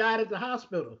Floyd died at the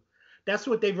hospital. That's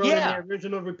what they wrote in their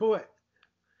original report.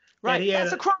 Right. He had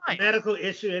That's a crime. Medical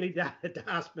issue and he died at the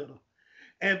hospital.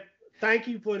 And thank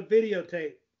you for the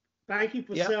videotape. Thank you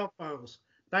for cell phones.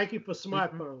 Thank you for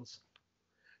smartphones.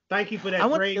 Thank you for that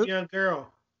brave young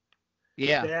girl.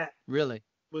 Yeah, that really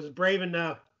was brave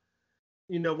enough,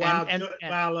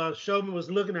 while Showman was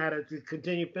looking at her to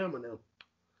continue filming him.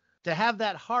 To have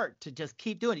that heart to just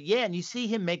keep doing it. Yeah, and you see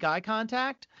him make eye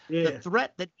contact, yeah. the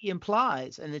threat that he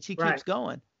implies, and that she keeps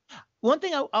going. One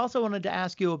thing I also wanted to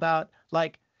ask you about,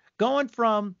 like going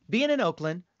from being in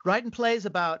Oakland, writing plays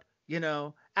about,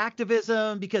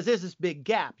 activism, because there's this big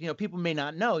gap. People may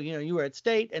not know, you were at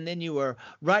State and then you were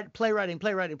playwriting.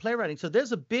 So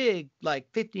there's a big,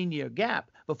 like 15-year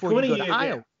gap before you go to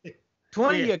Iowa.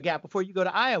 20-year gap before you go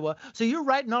to Iowa. So you're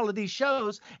writing all of these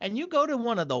shows and you go to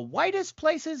one of the whitest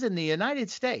places in the United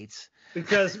States.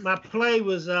 Because my play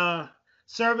was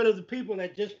Servant of the People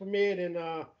that just premiered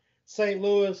in St.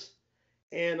 Louis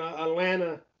and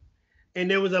Atlanta. And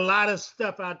there was a lot of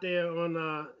stuff out there on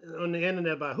the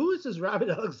internet about who is this Robert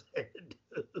Alexander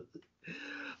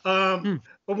dude?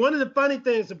 But one of the funny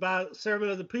things about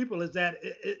Servant of the People is that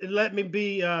it let me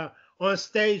be on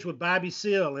stage with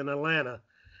B.A.C.C.E in Atlanta.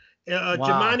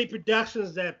 Jomandi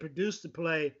Productions that produced the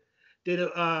play did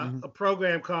a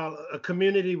program called A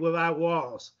Community Without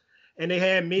Walls. And they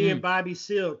had me and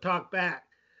B.A.C.C.E talk back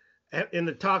in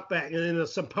a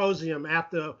symposium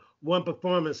after one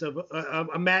performance of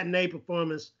a matinee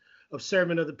performance of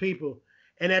Servant of the People.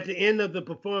 And at the end of the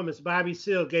performance,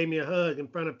 B.A.C.C.E gave me a hug in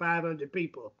front of 500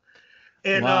 people.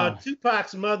 And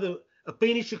Tupac's mother,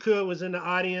 Afeni Shakur, was in the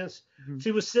audience.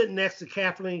 She was sitting next to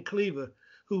Kathleen Cleaver,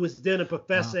 who was then a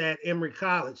professor at Emory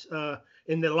College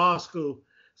in the law school.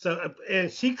 So,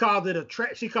 and she called it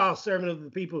she called Servant of the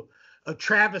People a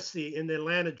travesty in the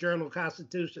Atlanta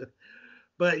Journal-Constitution.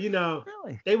 But,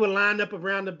 really? They were lined up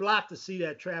around the block to see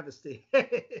that travesty.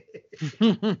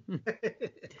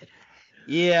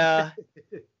 Yeah.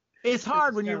 It's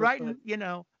hard when you're writing,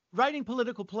 writing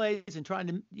political plays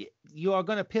and you are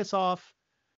going to piss off,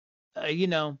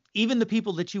 even the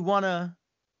people that you want to,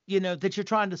 that you're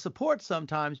trying to support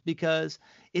sometimes, because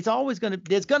it's always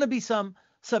there's going to be some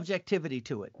subjectivity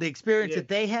to it. The experience that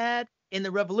they had in the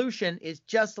revolution is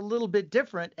just a little bit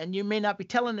different, and you may not be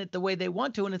telling it the way they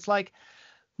want to. And it's like,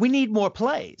 we need more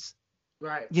plays,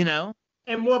 right?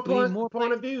 And more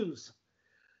point of views.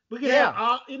 We can have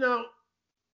all,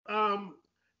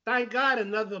 thank God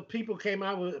another people came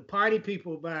out with Party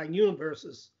People by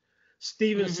Universes,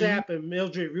 Stephen Sapp and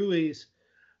Mildred Ruiz.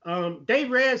 They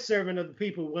read Servant of the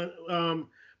People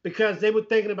because they were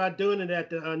thinking about doing it at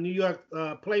the New York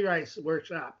Playwrights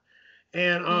Workshop.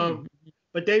 And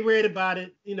but they read about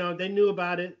it, they knew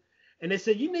about it. And they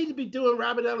said, you need to be doing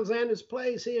Robert Alexander's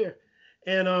plays here.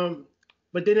 And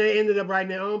but then they ended up writing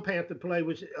their own Panther play,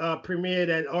 which premiered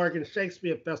at Oregon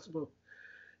Shakespeare Festival,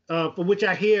 for which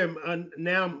I hear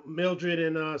now Mildred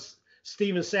and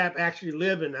Stephen Sapp actually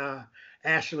live in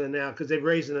Ashland now because they're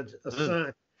raising a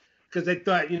son. Because they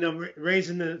thought,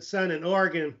 raising the son in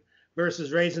Oregon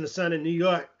versus raising the son in New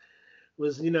York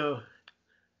was, it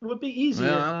would be easier.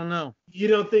 Well, I don't know. You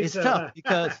don't think it's so? It's tough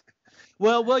because,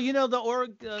 the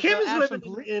Oregon. Kim is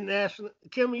living in Ashland.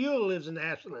 Kim Ewell lives in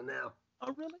Ashland now.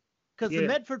 Oh, really? Because the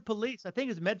Medford Police, I think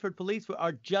it's Medford Police,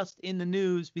 are just in the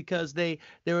news because there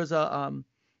was a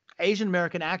Asian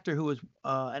American actor who was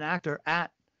an actor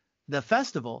at the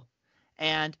festival,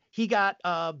 and he got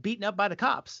beaten up by the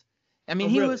cops. I mean,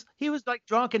 he was like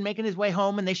drunk and making his way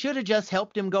home, and they should have just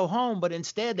helped him go home, but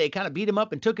instead they kind of beat him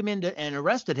up and took him in and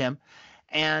arrested him,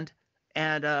 and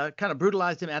kind of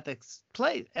brutalized him at the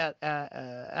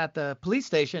at the police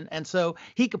station. And so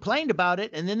he complained about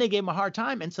it, and then they gave him a hard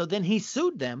time, and so then he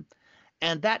sued them.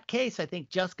 And that case, I think,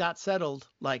 just got settled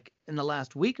like in the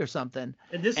last week or something.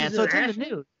 And so it's in the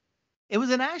news. It was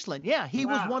in Ashland. Yeah, he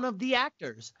was one of the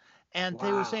actors. And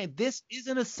they were saying this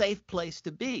isn't a safe place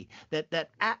to be.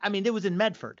 I mean, it was in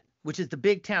Medford, which is the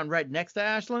big town right next to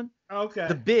Ashland. Okay.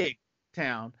 The big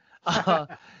town.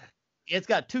 It's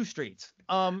got 2 streets.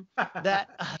 And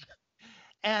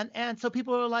so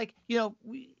people are like,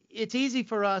 it's easy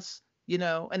for us,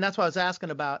 and that's why I was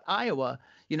asking about Iowa,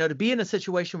 to be in a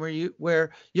situation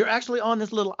where you're actually on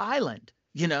this little island,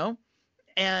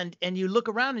 and you look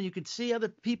around and you can see other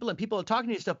people and people are talking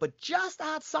to you and stuff, but just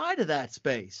outside of that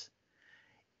space,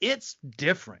 it's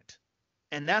different.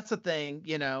 And that's the thing,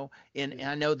 and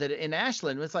I know that in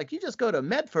Ashland, it's like you just go to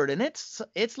Medford and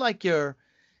it's like you're,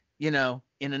 in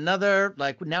another,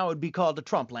 like now it would be called the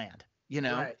Trump land,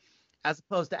 right. As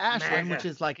opposed to Ashland, which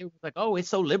is like, it was like, oh, it's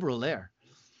so liberal there.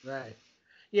 Right.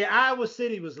 Yeah, Iowa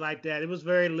City was like that. It was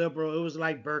very liberal. It was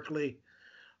like Berkeley,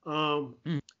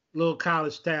 little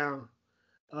college town.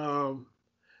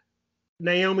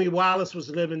 Naomi Wallace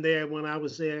was living there when I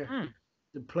was there,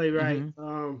 the playwright.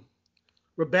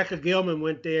 Rebecca Gilman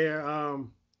went there.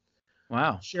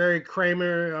 Wow. Sherry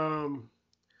Kramer,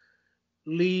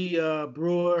 Lee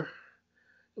Brewer.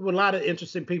 There were a lot of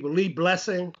interesting people. Lee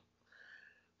Blessing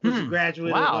was a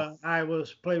graduate of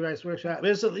Iowa's Playwrights Workshop.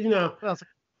 It's, you know,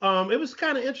 it was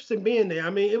kind of interesting being there. I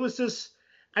mean, it was just,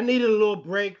 I needed a little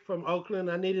break from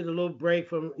Oakland. I needed a little break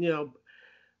from, you know,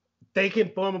 thinking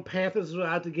former Panthers were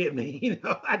out to get me. You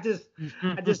know, I just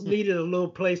needed a little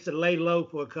place to lay low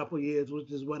for a couple of years,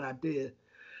 which is what I did.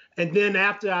 And then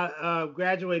after I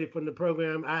graduated from the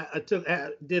program, I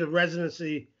did a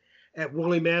residency at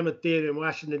Woolly Mammoth Theatre in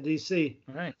Washington, D.C.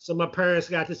 Right. So my parents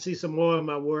got to see some more of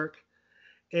my work.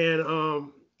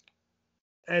 And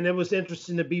it was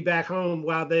interesting to be back home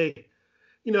while they,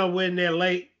 you know, when they're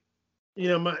late. You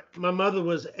know, my mother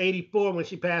was 84 when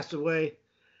she passed away,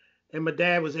 and my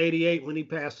dad was 88 when he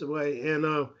passed away. And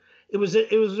it was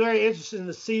very interesting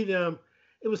to see them.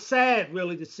 It was sad,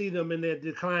 really, to see them in their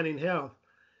declining health.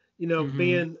 You know,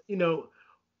 being, you know,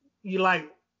 you like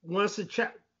once a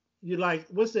child, you like,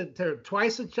 what's that term?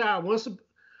 Twice a child, once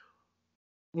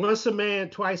a man,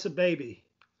 twice a baby.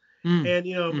 And,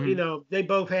 you know, they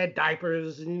both had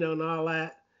diapers and, you know, and all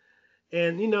that.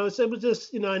 And, you know, so it was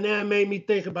just, you know, and that made me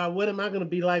think about what am I going to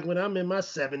be like when I'm in my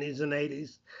 70s and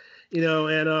 80s, you know,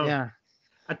 and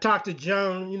I talked to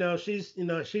Joan, you know, she's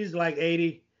like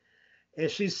 80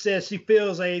 and she says she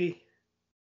feels 80.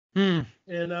 And,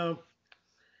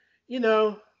 you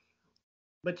know,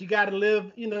 but you got to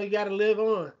live, you know, you got to live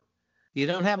on. You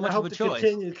don't have much of a choice. I hope to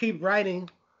continue to keep writing.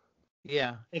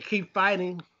 Yeah. And keep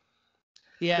fighting.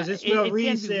 Yeah. Because Ishmael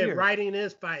Reed said writing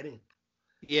is fighting.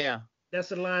 Yeah. That's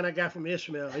the line I got from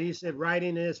Ishmael. He said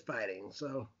writing is fighting.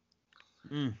 So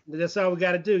that's all we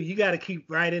got to do. You got to keep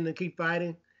writing and keep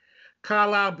fighting.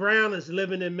 Carlisle Brown is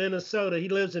living in Minnesota. He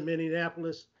lives in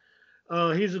Minneapolis.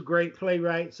 He's a great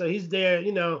playwright. So he's there,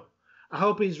 you know. I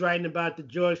hope he's writing about the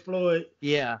George Floyd,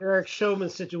 Eric Showman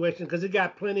situation, because he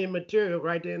got plenty of material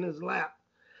right there in his lap.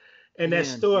 And that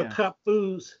store, Cup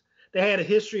Foods, they had a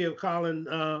history of calling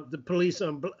the police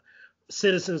on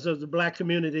citizens of the Black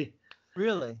community.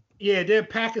 Really? Yeah, they're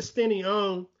Pakistani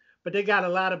owned, but they got a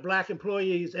lot of Black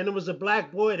employees. And it was a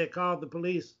Black boy that called the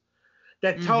police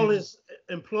that told his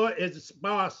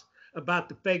boss about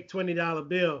the fake $20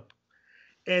 bill.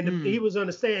 And he was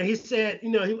understanding. He said,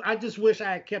 you know, I just wish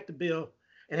I had kept the bill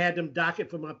and had them dock it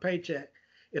for my paycheck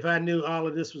if I knew all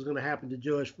of this was going to happen to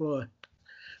George Floyd.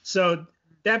 So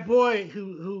that boy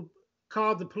who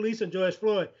called the police on George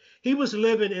Floyd, he was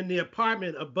living in the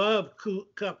apartment above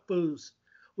Cup Foods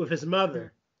with his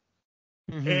mother.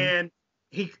 And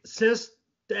since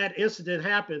that incident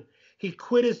happened, he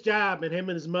quit his job and him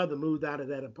and his mother moved out of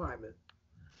that apartment.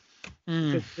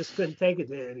 Just couldn't take it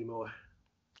there anymore.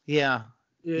 Yeah.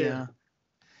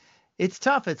 It's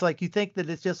tough. It's like you think that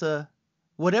it's just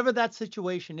whatever that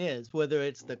situation is, whether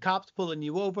it's the cops pulling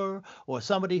you over or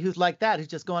somebody who's like that, who's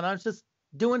just going, I was just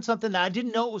doing something that I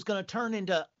didn't know it was going to turn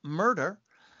into murder.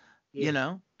 You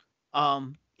know,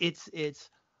 it's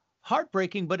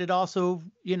heartbreaking, but it also,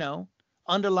 you know,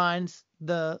 underlines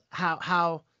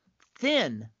how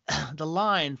thin the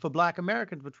line for Black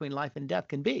Americans between life and death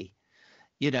can be.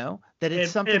 You know, that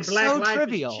it's something so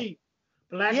trivial.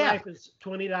 Black life is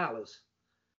 $20.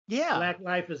 Yeah. Black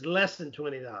life is less than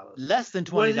 $20. Less than $20.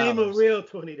 It wasn't even a real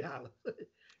 $20. It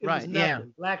right. was nothing. Yeah.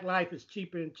 Black life is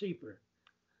cheaper and cheaper.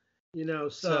 You know,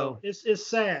 so it's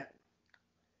sad.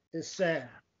 It's sad.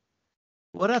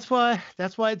 Well, that's why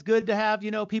it's good to have,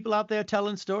 you know, people out there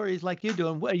telling stories like you're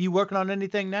doing. Are you working on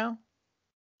anything now?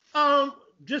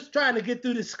 Just trying to get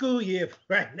through the school year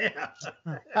right now.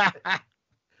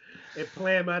 And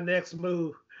plan my next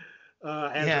move.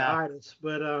 As an artist,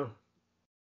 but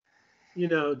you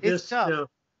know, it's tough.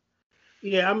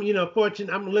 You know, I'm, you know,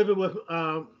 fortunate. I'm living with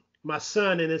my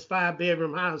son in his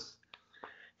 5-bedroom house,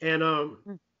 and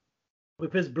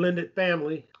with his blended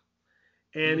family,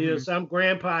 and you know, so I'm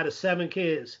grandpa to 7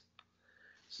 kids.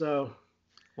 So,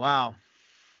 wow,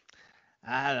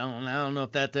 I don't know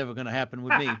if that's ever going to happen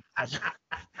with me.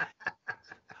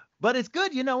 But it's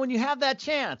good, you know, when you have that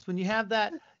chance, when you have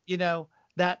that, you know,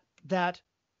 that.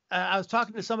 I was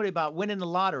talking to somebody about winning the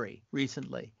lottery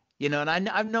recently, you know, and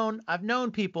I've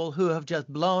known people who have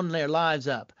just blown their lives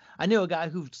up. I knew a guy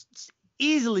who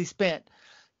easily spent,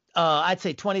 I'd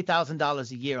say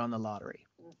 $20,000 a year on the lottery.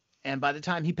 And by the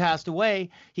time he passed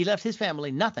away, he left his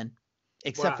family nothing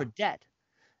except for debt.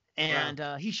 And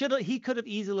he could have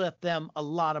easily left them a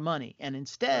lot of money. And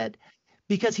instead,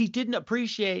 because he didn't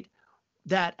appreciate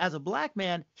that as a Black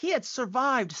man, he had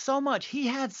survived so much. He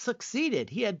had succeeded.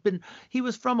 He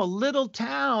was from a little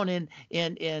town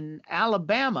in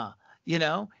Alabama, you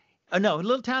know, no, a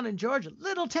little town in Georgia,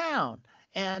 little town.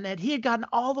 and that he had gotten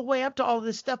all the way up to all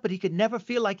this stuff, but he could never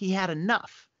feel like he had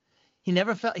enough.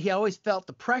 He always felt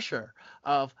the pressure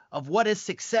of what is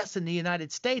success in the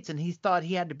United States. And he thought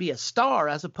he had to be a star,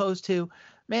 as opposed to,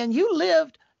 man, you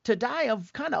lived to die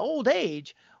of kind of old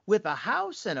age with a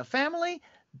house and a family.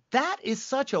 That is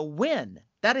such a win.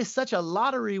 That is such a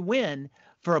lottery win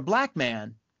for a black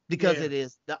man, because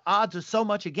the odds are so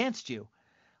much against you.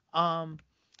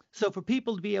 So for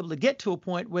people to be able to get to a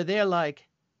point where they're like,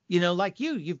 like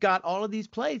you've got all of these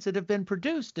plays that have been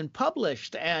produced and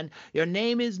published, and your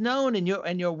name is known,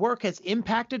 and your work has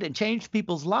impacted and changed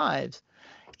people's lives,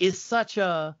 is such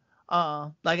a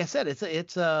like I said,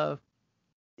 it's a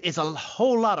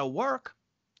whole lot of work,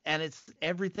 and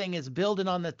everything is building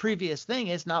on the previous thing.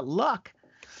 It's not luck,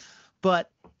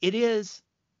 but it is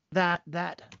that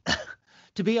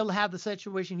to be able to have the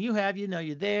situation you have,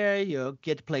 you're there, you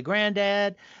get to play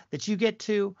granddad, that you get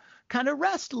to kind of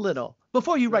rest a little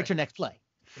before you write your next play.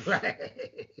 Right.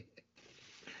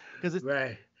 Because it's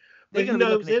right. But it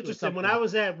was interesting. When I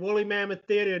was at Woolly Mammoth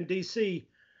Theatre in D.C.,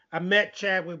 I met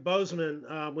Chadwick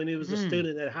Boseman when he was a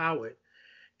student at Howard.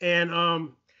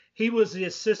 And he was the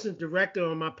assistant director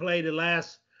on my play, The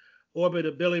Last Orbit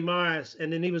of Billy Mars.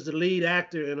 And then he was the lead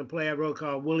actor in a play I wrote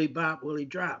called Willie Bop, Willie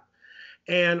Drop.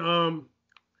 And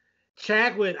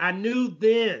Chadwick, I knew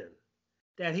then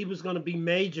that he was going to be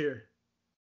major,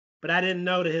 but I didn't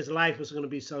know that his life was going to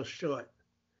be so short.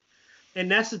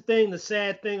 And that's the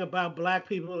sad thing about black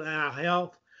people and our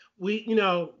health.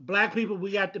 Black people,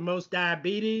 we got the most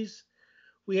diabetes.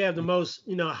 We have the most,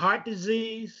 heart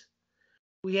disease.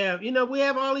 We have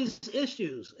all these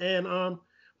issues. And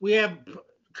we have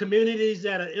communities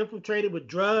that are infiltrated with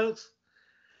drugs,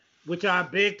 which are a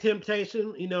big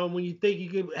temptation. When you think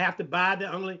you have to buy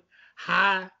the only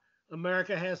high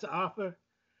America has to offer.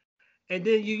 And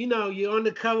then you're on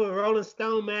the cover of Rolling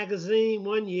Stone magazine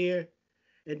one year,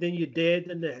 and then you're dead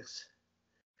the next.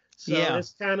 So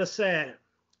it's kind of sad.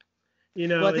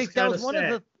 Well, I think that was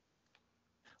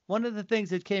one of the things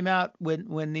that came out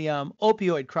when the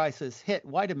opioid crisis hit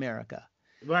white America.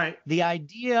 Right. The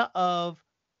idea of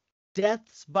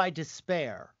deaths by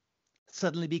despair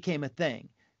suddenly became a thing.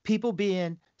 People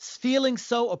feeling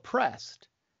so oppressed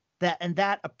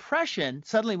that oppression,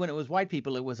 suddenly when it was white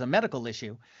people, it was a medical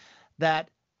issue that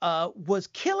was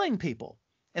killing people.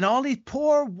 And all these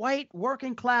poor white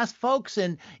working class folks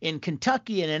in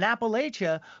Kentucky and in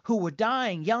Appalachia who were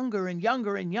dying younger and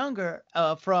younger and younger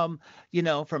from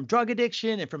drug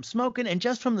addiction and from smoking and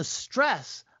just from the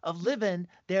stress of living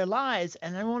their lives.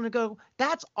 And I want to go,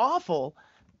 that's awful.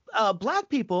 Black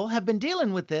people have been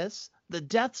dealing with this, the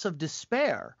deaths of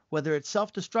despair, whether it's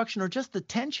self-destruction or just the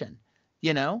tension,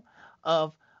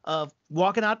 of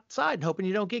walking outside and hoping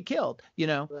you don't get killed,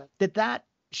 right. that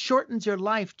shortens your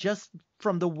life just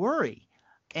from the worry.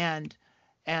 And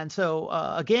so,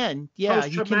 again,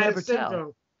 you can never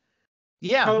tell.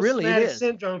 Yeah, really it is.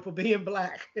 Syndrome for being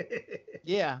black.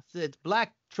 Yeah, it's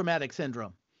black traumatic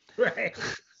syndrome. Right.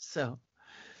 So,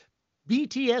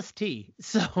 BTST.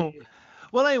 So,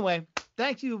 well, anyway,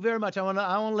 thank you very much. I want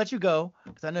to let you go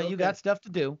because I know you got stuff to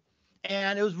do.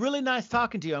 And it was really nice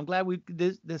talking to you. I'm glad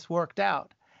this worked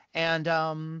out. And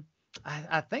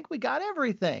I think we got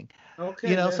everything.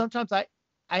 Okay. Sometimes I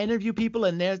interview people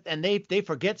and they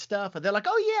forget stuff and they're like,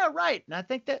 oh yeah, right. And I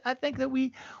think that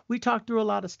we talked through a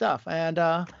lot of stuff, and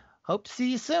hope to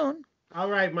see you soon. All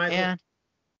right, Michael.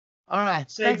 All right.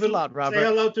 Thanks a lot, Robert. Say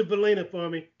hello to Belina for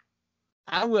me.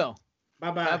 I will.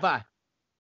 Bye-bye. Bye-bye.